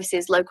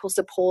services, local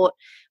support,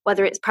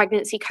 whether it's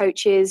pregnancy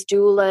coaches,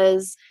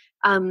 doulas,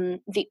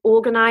 the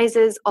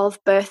organisers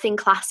of birthing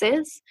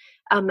classes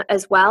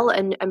as well,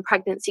 and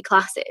pregnancy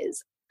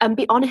classes, and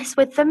be honest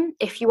with them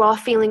if you are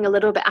feeling a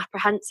little bit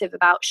apprehensive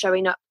about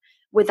showing up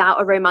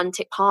without a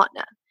romantic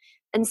partner,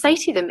 and say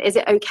to them, is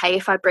it okay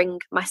if I bring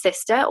my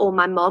sister or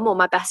my mum or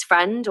my best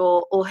friend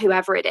or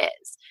whoever it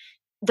is?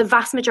 The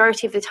vast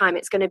majority of the time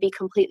it's going to be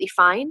completely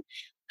fine,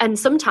 and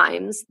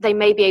sometimes they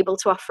may be able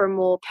to offer a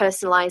more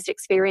personalised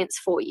experience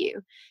for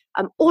you.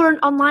 Or an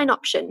online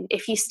option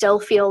if you still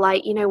feel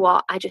like, you know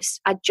what, I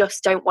just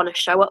don't want to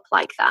show up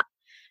like that.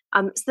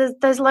 So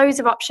there's loads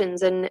of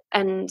options,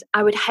 and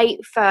I would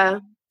hate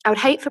for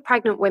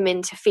pregnant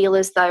women to feel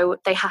as though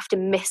they have to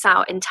miss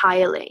out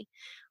entirely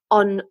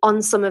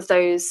on some of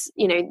those,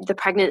 the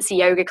pregnancy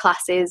yoga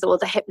classes or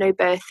the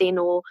hypnobirthing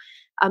or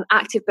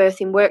active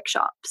birthing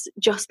workshops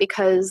just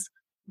because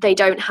they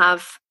don't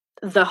have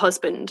the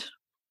husband.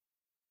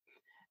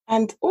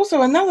 And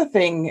also another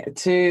thing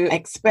to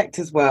expect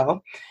as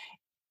well,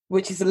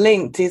 which is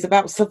linked, is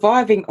about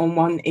surviving on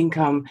one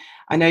income.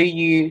 I know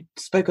you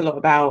spoke a lot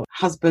about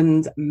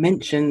husband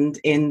mentioned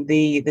in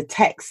the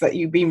text that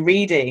you've been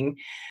reading.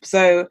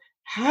 So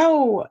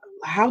how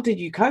did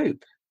you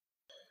cope?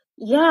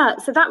 Yeah,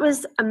 so that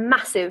was a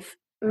massive,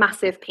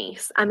 massive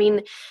piece. I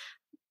mean,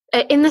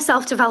 in the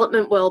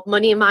self-development world,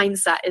 money and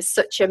mindset is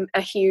such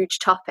a huge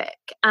topic,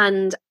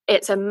 and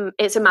it's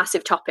a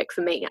massive topic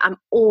for me. I'm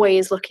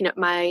always looking at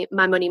my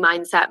money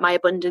mindset, my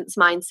abundance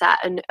mindset,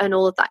 and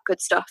all of that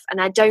good stuff. And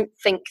I don't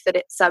think that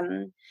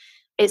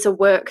it's a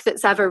work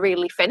that's ever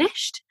really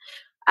finished,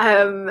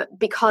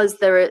 because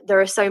there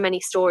are so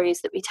many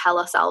stories that we tell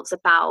ourselves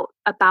about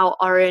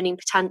our earning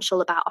potential,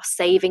 about our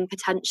saving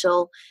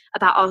potential,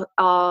 about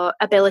our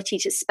ability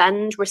to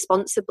spend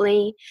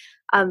responsibly.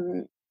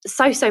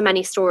 So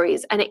many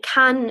stories, and it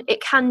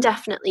can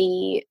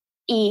definitely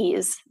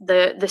ease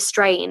the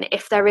strain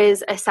if there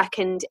is a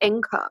second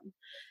income.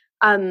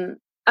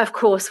 Of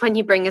course, when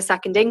you bring a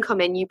second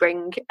income in, you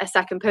bring a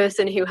second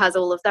person who has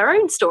all of their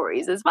own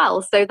stories as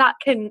well. So that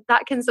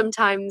can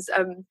sometimes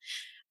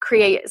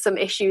create some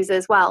issues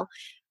as well.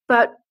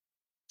 But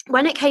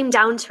when it came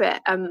down to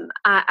it,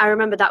 I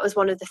remember that was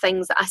one of the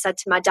things that I said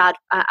to my dad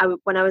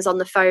when I was on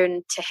the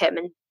phone to him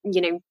and,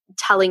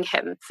 telling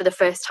him for the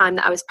first time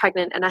that I was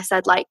pregnant. And I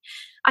said, like,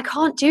 I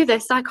can't do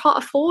this. I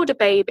can't afford a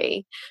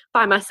baby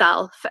by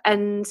myself.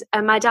 And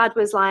my dad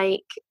was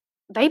like,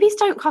 babies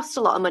don't cost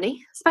a lot of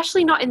money,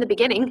 especially not in the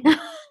beginning.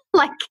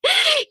 Like,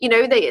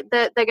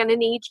 they're going to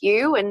need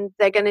you, and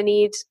they're going to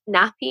need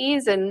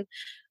nappies, and,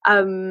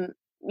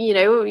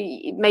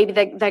 maybe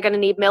they're going to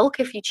need milk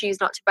if you choose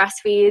not to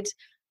breastfeed.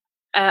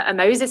 A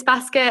Moses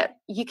basket.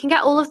 You can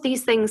get all of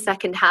these things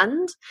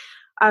secondhand.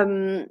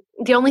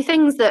 The only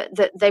things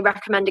that they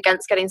recommend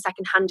against getting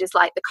secondhand is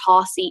like the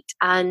car seat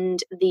and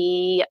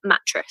the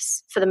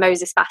mattress for the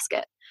Moses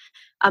basket.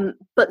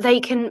 But they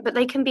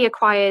can be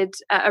acquired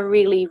at a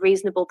really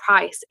reasonable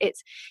price.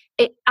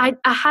 I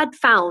had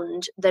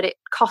found that it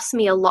cost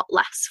me a lot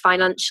less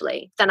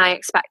financially than I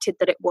expected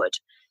that it would.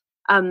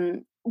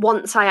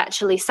 Once I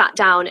actually sat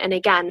down and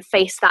again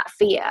faced that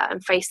fear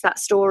and faced that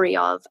story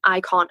of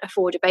I can't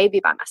afford a baby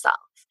by myself.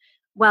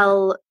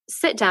 Well,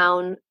 sit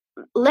down,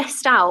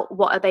 list out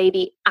what a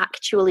baby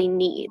actually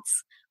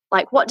needs.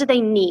 Like, what do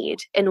they need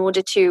in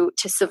order to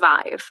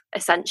survive,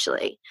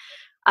 essentially?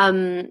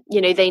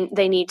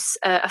 They need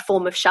a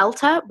form of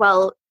shelter.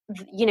 Well,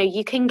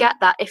 you can get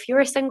that. If you're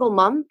a single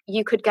mum,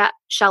 you could get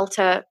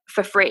shelter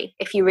for free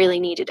if you really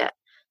needed it.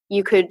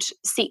 You could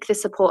seek the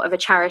support of a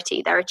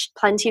charity. There are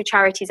plenty of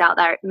charities out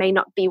there. It may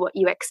not be what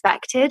you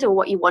expected or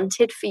what you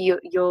wanted for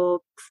your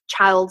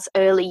child's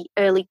early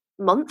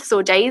months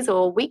or days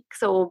or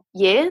weeks or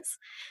years,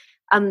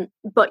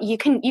 but you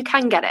can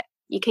get it.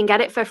 You can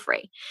get it for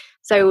free.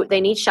 So they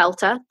need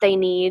shelter. They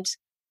need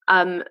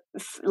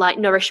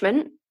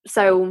nourishment.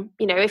 So,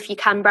 if you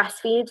can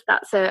breastfeed,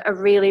 that's a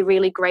really,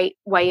 really great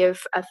way of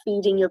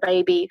feeding your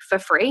baby for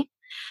free.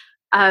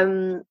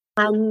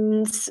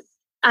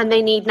 And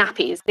they need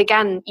nappies.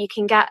 Again, you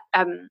can get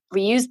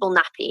reusable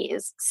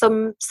nappies.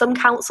 Some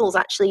councils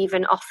actually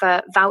even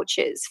offer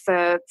vouchers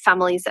for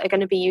families that are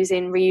going to be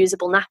using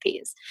reusable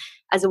nappies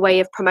as a way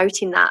of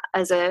promoting that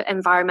as an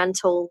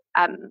environmental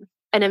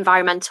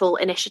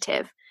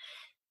initiative.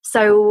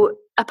 So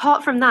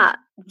apart from that,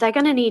 they're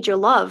going to need your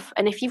love.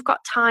 And if you've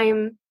got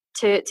time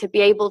to be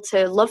able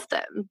to love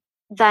them,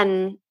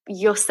 then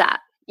you're set.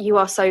 You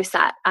are so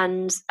set.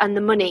 And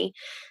the money,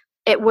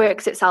 it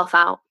works itself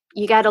out.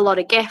 You get a lot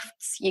of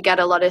gifts, you get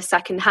a lot of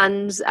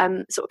secondhand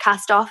sort of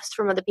cast-offs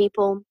from other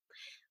people.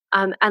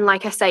 And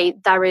like I say,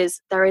 there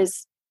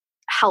is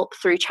help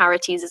through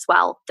charities as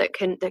well that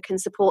can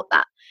support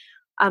that.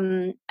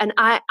 And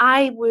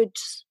I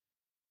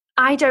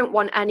don't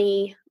want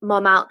any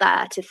mum out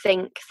there to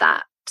think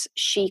that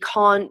she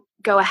can't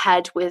go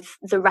ahead with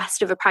the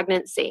rest of a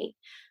pregnancy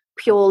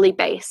purely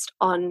based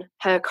on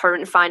her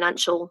current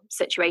financial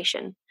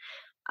situation,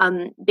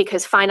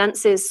 because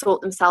finances sort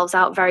themselves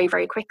out very,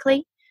 very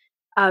quickly.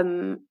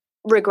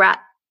 Regret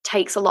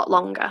takes a lot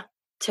longer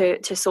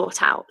to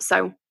sort out.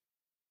 So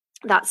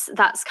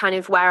that's kind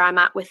of where I'm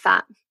at with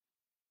that.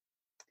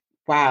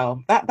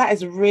 Wow, that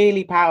is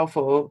really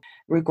powerful.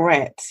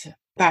 Regret,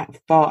 that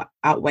far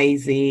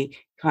outweighs the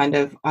kind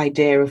of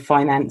idea of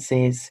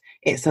finances.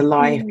 It's a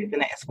life,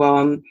 isn't it, as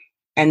well?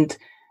 And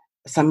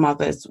some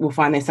mothers will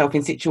find themselves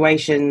in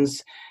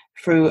situations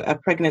through a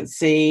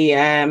pregnancy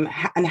and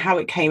how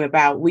it came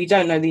about. We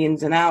don't know the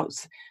ins and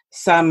outs.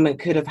 Some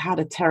could have had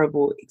a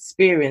terrible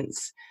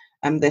experience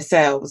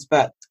themselves,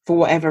 but for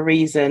whatever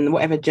reason,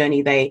 whatever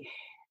journey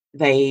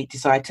they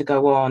decide to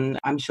go on,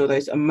 I'm sure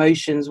those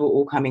emotions will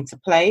all come into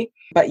play.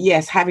 But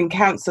yes, having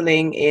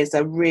counselling is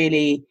a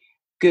really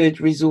good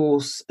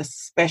resource,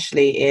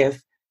 especially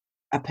if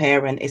a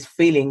parent is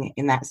feeling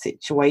in that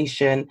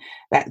situation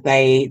that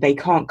they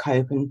can't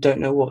cope and don't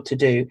know what to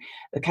do.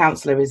 The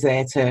counsellor is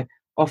there to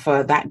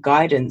offer that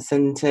guidance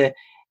and to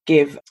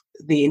give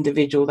the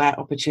individual that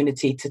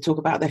opportunity to talk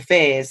about their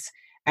fears,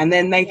 and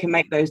then they can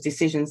make those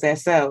decisions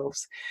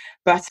themselves.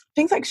 But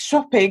things like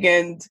shopping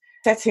and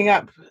setting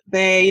up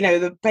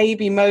the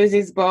baby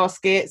Moses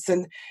baskets,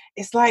 and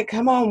it's like,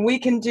 come on, we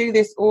can do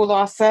this all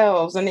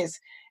ourselves. And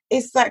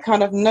it's that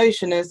kind of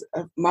notion as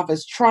of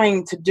mothers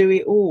trying to do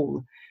it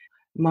all.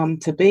 Mum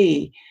to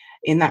be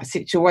in that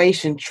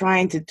situation,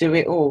 trying to do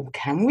it all.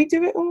 Can we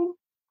do it all?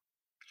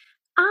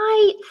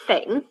 I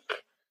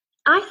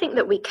think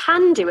that we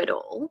can do it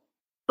all,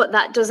 but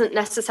that doesn't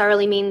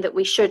necessarily mean that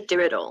we should do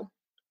it all.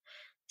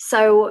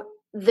 So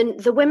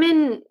the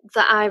women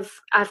that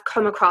I've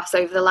come across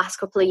over the last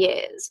couple of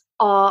years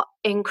are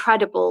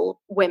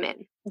incredible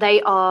women.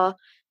 They are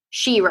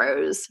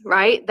sheroes,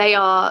 right? They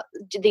are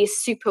these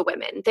super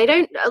women. They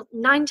don't,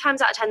 9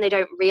 times out of 10, they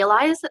don't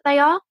realize that they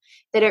are.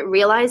 They don't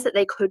realize that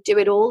they could do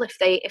it all if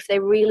they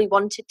really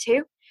wanted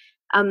to.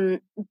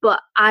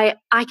 But I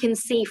can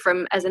see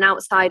from as an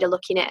outsider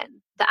looking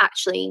in that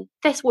actually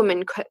this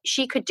woman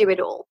she could do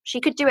it all. She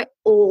could do it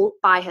all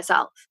by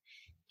herself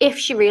if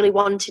she really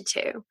wanted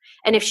to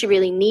and if she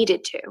really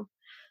needed to.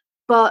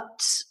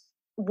 But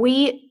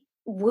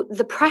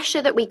the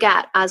pressure that we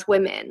get as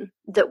women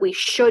that we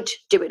should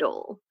do it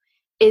all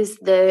is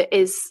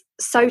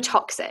so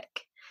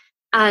toxic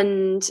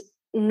and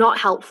not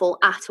helpful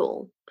at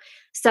all.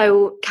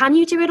 So can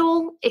you do it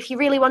all? If you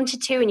really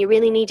wanted to and you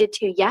really needed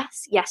to,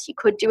 yes, you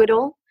could do it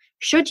all.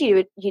 Should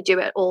you do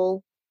it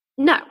all?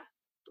 No.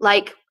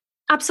 Like,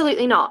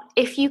 absolutely not.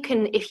 If you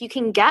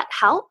can get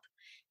help,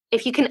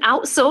 if you can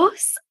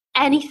outsource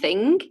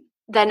anything,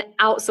 then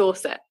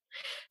outsource it.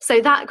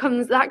 So that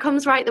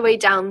comes right the way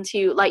down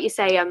to, like you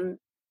say,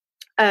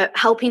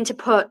 helping to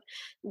put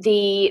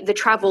the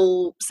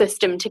travel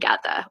system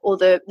together, or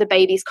the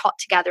baby's cot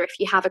together if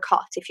you have a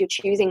cot, if you're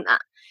choosing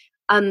that.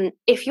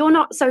 If you're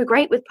not so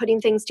great with putting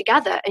things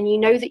together and you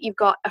know that you've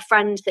got a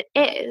friend that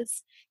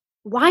is,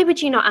 why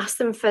would you not ask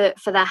them for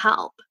their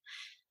help?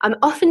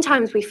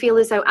 Oftentimes we feel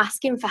as though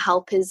asking for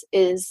help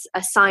is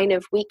a sign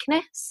of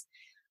weakness.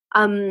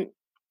 But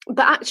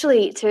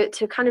actually,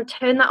 to kind of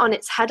turn that on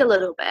its head a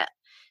little bit,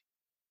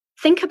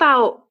 think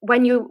about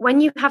when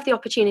you have the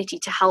opportunity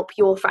to help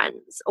your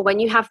friends, or when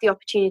you have the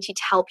opportunity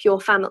to help your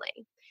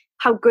family,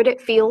 how good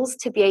it feels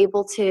to be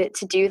able to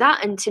do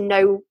that and to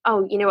know,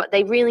 oh, you know what,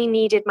 they really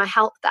needed my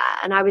help there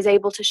and I was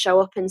able to show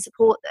up and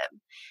support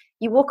them.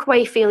 You walk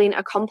away feeling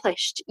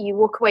accomplished. You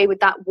walk away with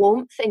that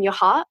warmth in your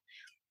heart.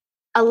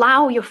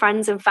 allow your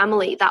friends and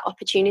family that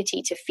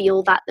opportunity to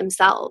feel that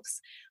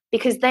themselves,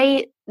 because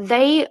they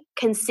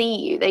can see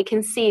you, they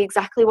can see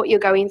exactly what you're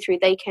going through,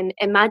 they can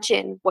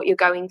imagine what you're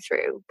going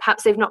through.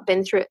 Perhaps they've not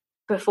been through it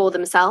before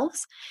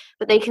themselves,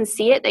 but they can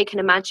see it, they can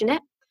imagine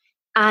it,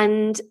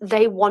 and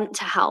they want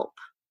to help.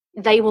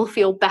 They will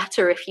feel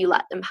better if you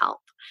let them help.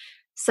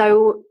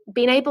 So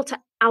being able to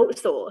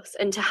outsource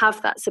and to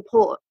have that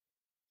support,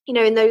 you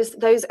know, in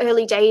those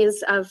early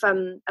days of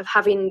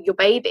having your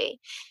baby,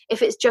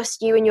 if it's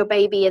just you and your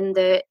baby in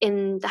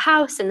the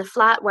house, in the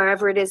flat,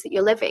 wherever it is that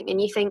you're living,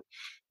 and you think,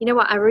 you know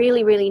what, I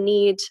really, really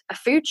need a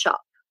food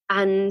shop,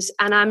 and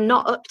I'm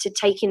not up to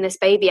taking this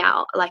baby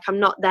out, like I'm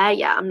not there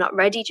yet, I'm not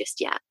ready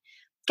just yet.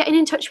 Getting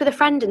in touch with a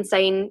friend and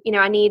saying, you know,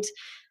 I need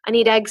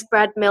eggs,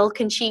 bread, milk,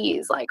 and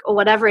cheese, like, or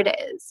whatever it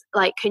is.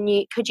 Like,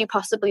 could you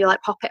possibly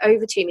like pop it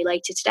over to me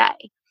later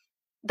today?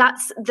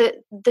 That's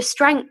the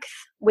strength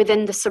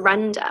within the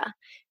surrender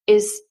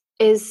is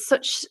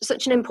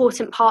such an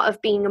important part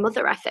of being a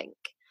mother, I think.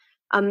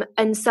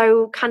 And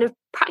so kind of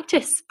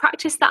practice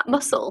that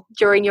muscle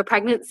during your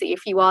pregnancy.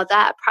 If you are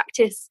there,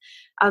 practice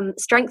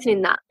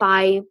strengthening that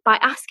by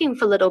asking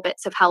for little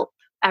bits of help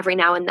every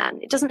now and then.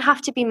 It doesn't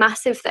have to be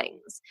massive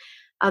things.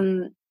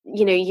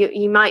 You know,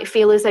 you might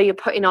feel as though you're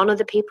putting on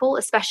other people,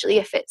 especially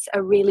if it's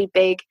a really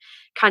big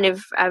kind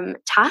of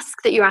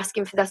task that you're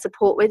asking for their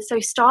support with. So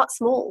start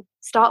small,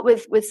 start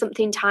with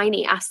something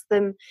tiny. Ask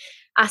them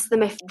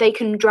if they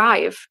can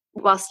drive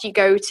whilst you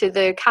go to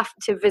the cafe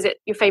to visit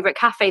your favorite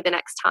cafe the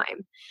next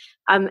time,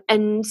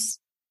 and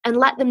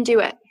let them do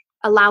it.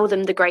 Allow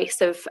them the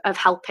grace of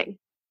helping.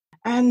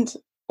 And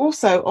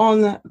also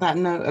on that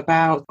note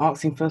about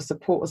asking for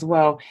support as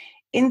well,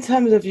 in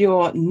terms of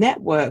your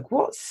network,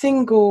 what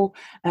single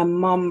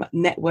mum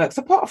networks,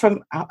 apart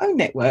from our own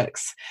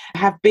networks,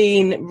 have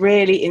been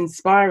really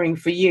inspiring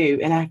for you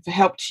and have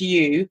helped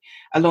you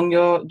along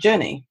your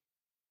journey?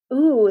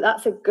 Ooh,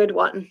 that's a good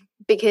one,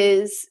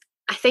 because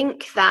I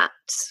think that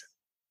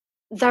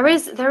there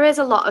is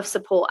a lot of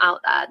support out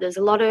there. There's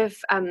a lot of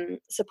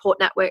support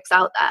networks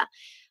out there.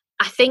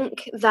 I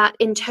think that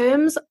in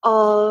terms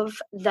of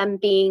them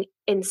being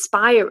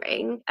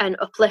inspiring and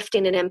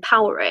uplifting and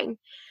empowering,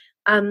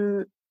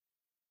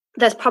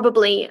 there's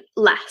probably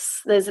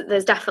less.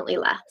 There's definitely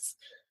less.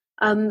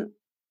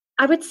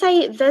 I would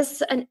say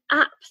there's an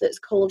app that's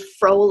called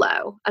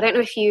Frollo. I don't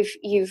know if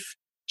you've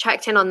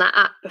checked in on that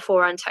app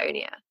before,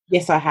 Antonia.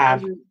 Yes, I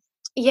have.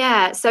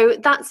 Yeah, so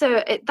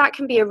that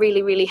can be a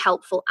really, really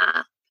helpful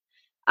app.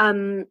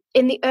 In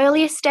the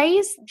earliest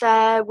days,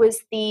 there was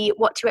the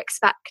What to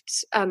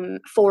Expect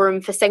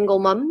forum for single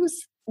mums.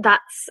 That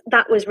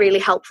was really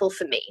helpful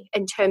for me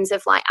in terms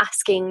of like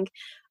asking,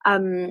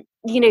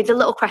 you know, the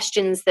little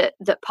questions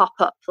that pop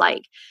up,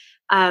 like,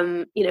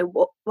 you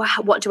know,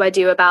 what do I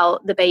do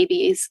about the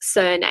baby's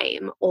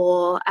surname,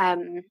 or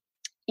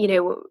you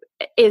know,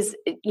 is,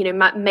 you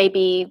know,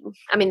 maybe,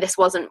 I mean, this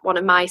wasn't one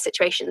of my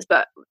situations,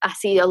 but I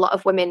see a lot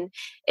of women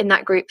in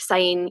that group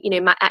saying, you know,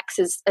 my ex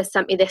has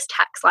sent me this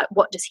text, like,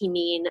 what does he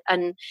mean?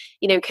 And,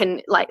 you know,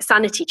 can, like,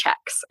 sanity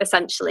checks,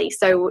 essentially.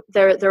 So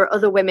there are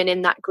other women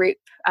in that group,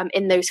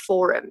 in those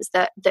forums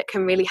that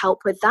can really help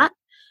with that.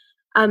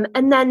 And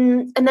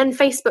then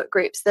Facebook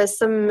groups. There's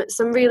some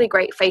really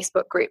great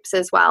Facebook groups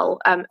as well,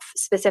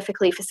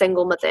 specifically for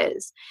single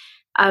mothers.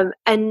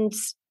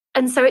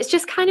 And so it's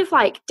just kind of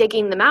like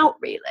digging them out,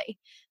 really,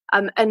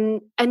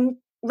 and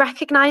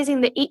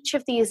recognizing that each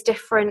of these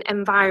different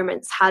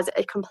environments has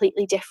a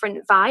completely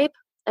different vibe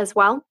as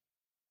well.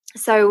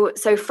 So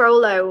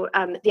Frollo,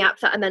 the app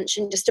that I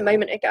mentioned just a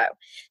moment ago,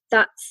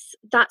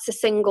 that's a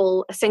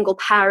single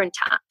parent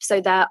app.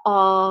 So there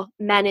are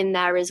men in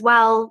there as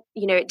well.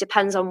 You know, it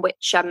depends on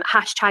which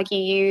hashtag you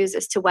use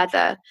as to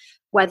whether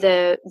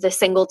the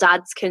single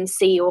dads can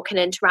see or can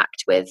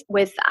interact with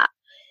that.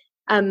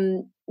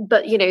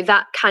 But, you know,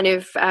 that kind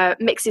of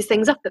mixes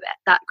things up a bit.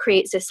 That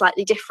creates a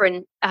slightly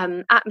different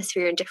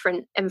atmosphere and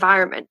different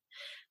environment.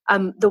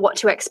 The What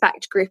to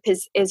Expect group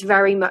is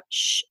very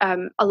much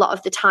a lot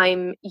of the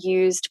time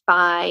used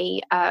by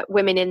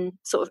women in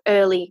sort of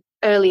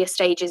earlier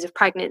stages of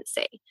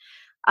pregnancy,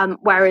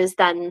 whereas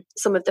then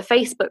some of the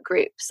Facebook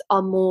groups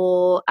are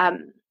more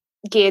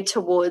geared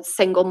towards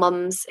single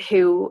mums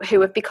who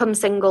have become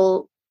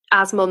single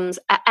as mums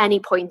at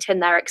any point in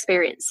their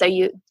experience. So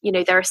you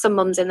know, there are some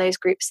mums in those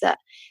groups that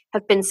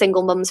have been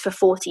single mums for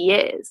 40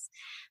 years,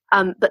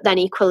 but then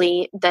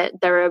equally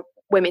that there are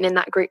women in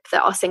that group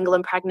that are single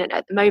and pregnant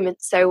at the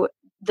moment. So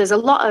there's a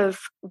lot of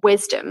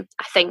wisdom,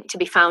 I think, to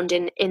be found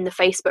in the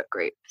Facebook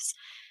groups.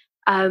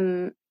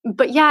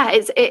 But yeah,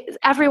 it's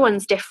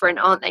everyone's different,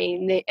 aren't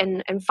they?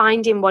 And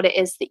finding what it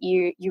is that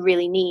you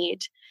really need.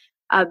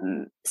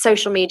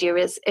 Social media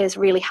is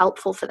really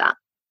helpful for that.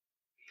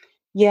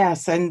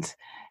 Yes, and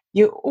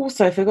you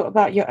also forgot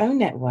about your own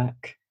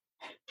network.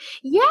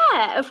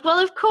 Yeah, well,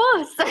 of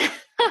course.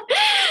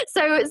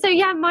 So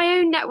yeah, my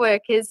own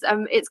network is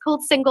it's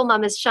called Single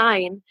Mamas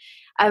Shine,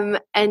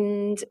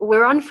 and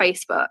we're on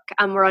Facebook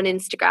and we're on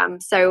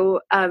Instagram. So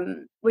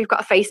we've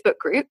got a Facebook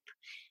group,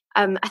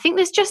 I think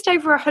there's just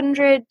over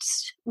 100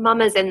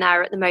 mamas in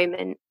there at the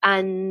moment,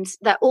 and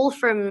they're all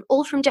from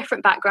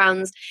different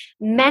backgrounds.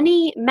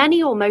 Many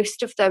or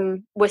most of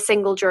them were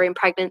single during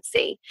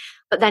pregnancy,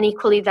 but then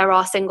equally there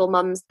are single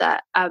mums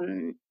that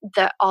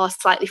are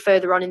slightly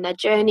further on in their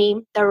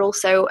journey. There are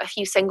also a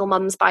few single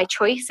mums by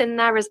choice in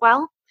there as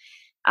well,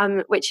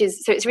 which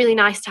is, so it's really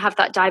nice to have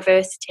that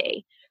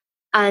diversity.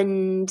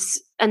 And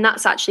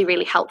that's actually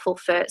really helpful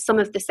for some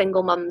of the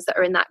single mums that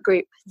are in that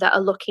group that are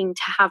looking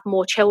to have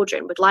more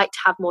children, would like to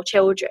have more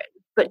children,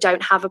 but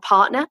don't have a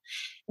partner.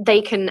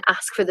 They can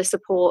ask for the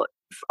support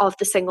of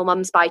the single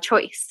mums by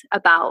choice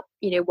about,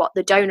 what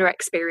the donor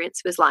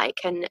experience was like,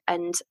 and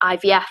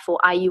IVF or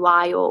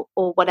IUI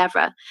or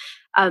whatever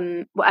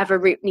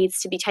route needs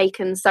to be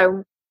taken.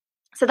 So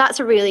that's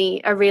a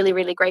really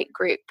great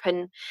group,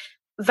 and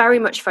very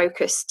much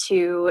focused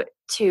to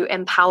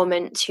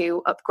empowerment,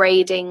 to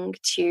upgrading,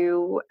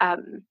 to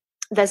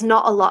there's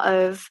not a lot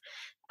of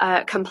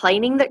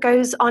complaining that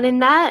goes on in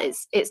there.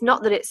 It's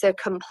not that it's a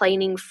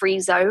complaining free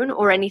zone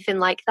or anything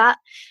like that,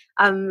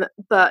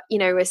 but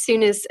as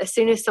soon as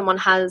someone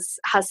has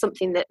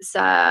something that's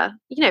a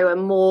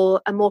more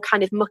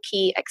kind of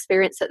mucky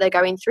experience that they're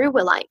going through,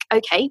 we're like,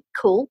 okay,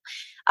 cool,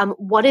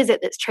 what is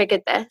it that's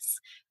triggered this?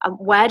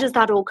 Where does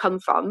that all come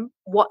from?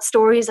 What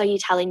stories are you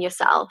telling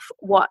yourself?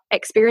 What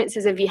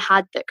experiences have you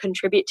had that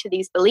contribute to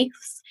these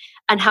beliefs?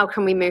 And how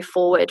can we move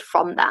forward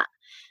from that?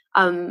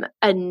 And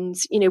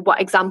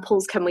what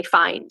examples can we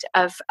find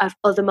of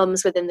other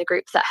mums within the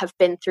group that have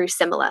been through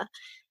similar?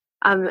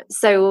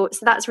 So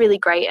that's really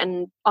great.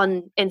 And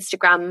on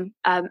Instagram,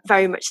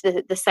 very much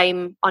the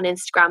same on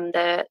Instagram.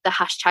 The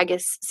hashtag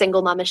is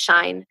Single Mama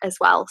Shine as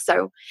well.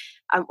 So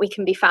we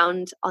can be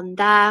found on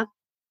there.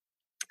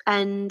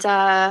 And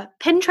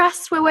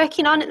Pinterest we're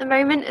working on at the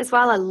moment as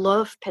well. I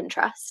love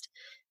Pinterest.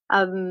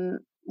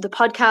 The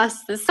podcast,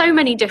 there's so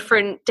many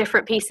different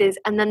pieces,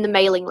 and then the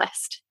mailing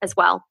list as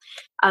well.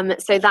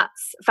 So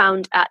that's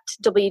found at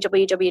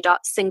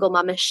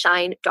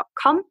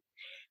www.singlemamasshine.com.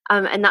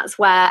 And that's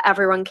where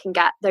everyone can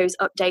get those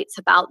updates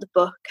about the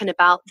book and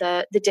about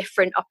the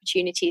different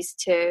opportunities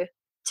to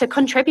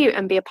contribute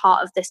and be a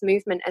part of this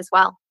movement as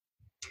well.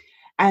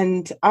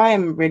 And I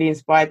am really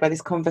inspired by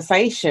this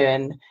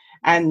conversation,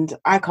 and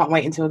I can't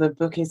wait until the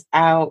book is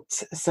out.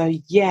 So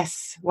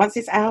yes, once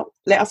it's out,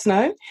 let us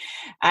know.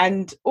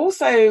 And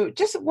also,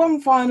 just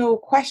one final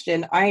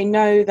question. I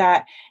know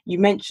that you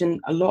mentioned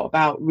a lot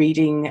about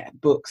reading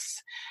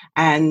books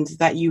and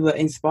that you were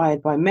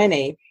inspired by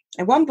many.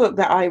 And one book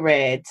that I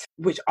read,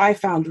 which I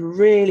found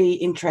really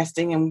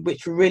interesting and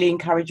which really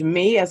encouraged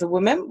me as a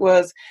woman,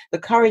 was The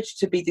Courage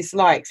to Be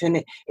Disliked.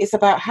 And it's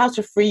about how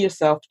to free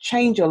yourself,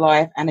 change your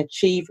life, and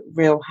achieve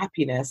real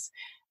happiness.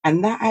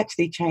 And that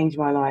actually changed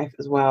my life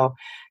as well.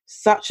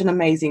 Such an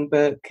amazing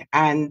book.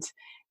 And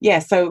yeah,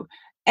 so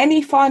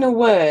any final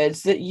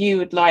words that you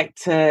would like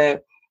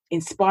to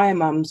inspire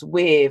mums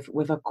with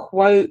a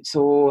quote,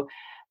 or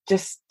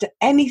just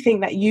anything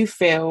that you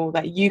feel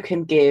that you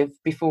can give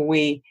before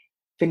we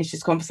finish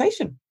this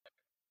conversation?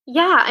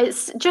 Yeah,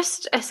 it's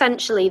just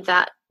essentially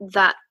that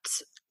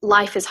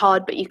life is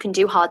hard, but you can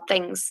do hard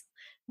things.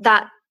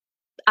 That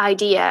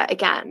idea,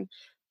 again,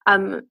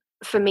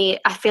 for me,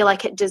 I feel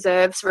like it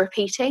deserves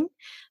repeating,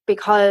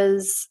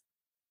 because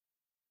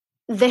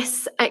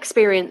this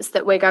experience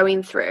that we're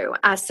going through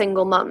as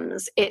single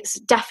mums, it's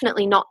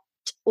definitely not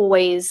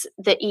always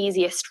the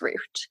easiest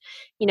route.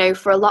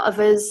 For a lot of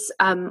us,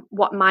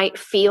 what might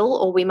feel,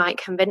 or we might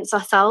convince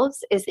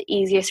ourselves, is the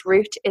easiest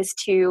route is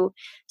to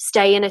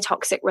stay in a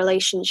toxic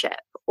relationship,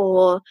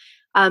 or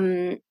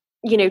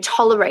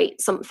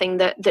tolerate something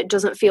that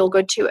doesn't feel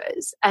good to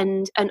us,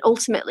 and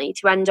ultimately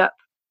to end up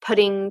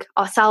putting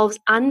ourselves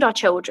and our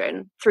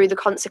children through the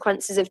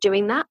consequences of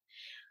doing that.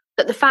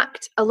 But the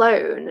fact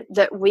alone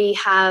that we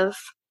have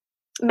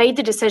made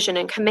the decision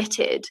and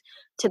committed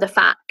to the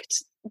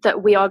fact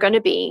that we are going to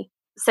be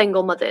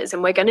single mothers,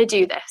 and we're going to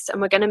do this, and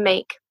we're going to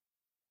make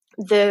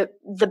the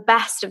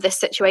best of this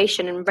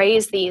situation and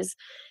raise these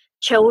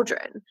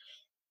children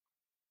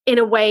in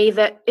a way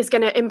that is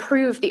going to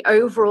improve the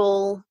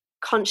overall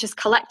conscious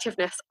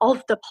collectiveness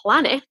of the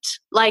planet.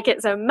 Like,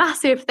 it's a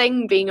massive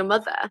thing being a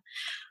mother.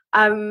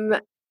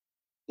 That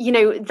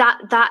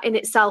in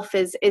itself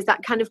is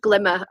that kind of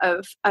glimmer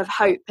of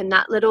hope, and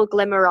that little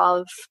glimmer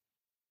of,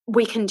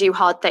 we can do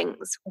hard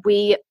things.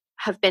 We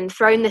have been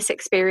thrown this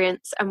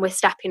experience, and we're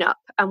stepping up,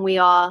 and we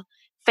are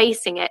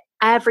facing it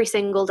every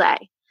single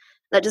day.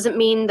 That doesn't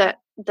mean that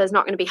there's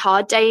not going to be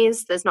hard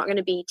days. There's not going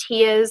to be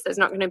tears. There's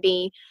not going to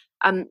be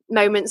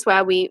moments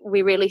where we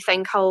really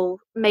think, oh,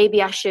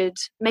 maybe I should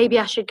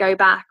go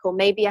back, or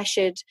maybe I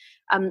should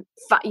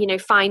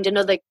find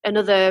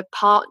another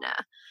partner.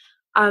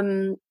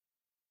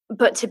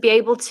 But to be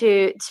able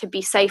to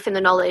be safe in the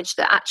knowledge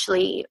that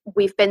actually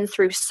we've been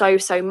through so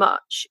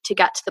much to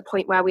get to the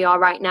point where we are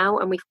right now,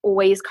 and we've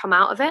always come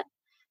out of it,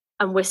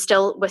 and we're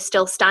still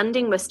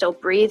standing, we're still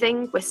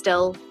breathing, we're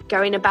still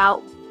going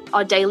about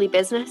our daily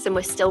business, and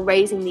we're still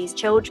raising these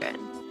children.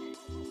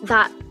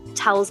 That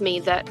tells me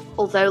that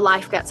although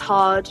life gets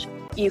hard,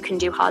 you can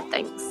do hard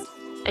things.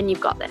 and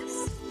you've got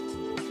this.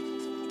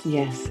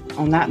 Yes,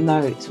 on that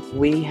note,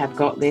 we have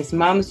got this.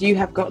 Mums, you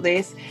have got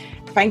this.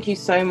 Thank you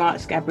so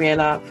much,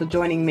 Gabriella, for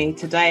joining me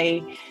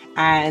today.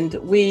 And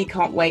we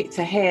can't wait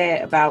to hear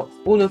about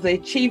all of the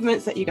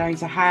achievements that you're going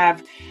to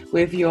have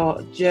with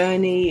your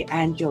journey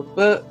and your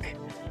book.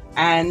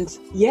 And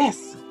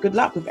yes, good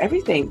luck with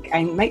everything,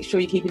 and make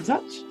sure you keep in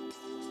touch.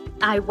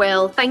 I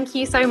will. Thank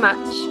you so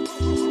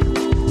much.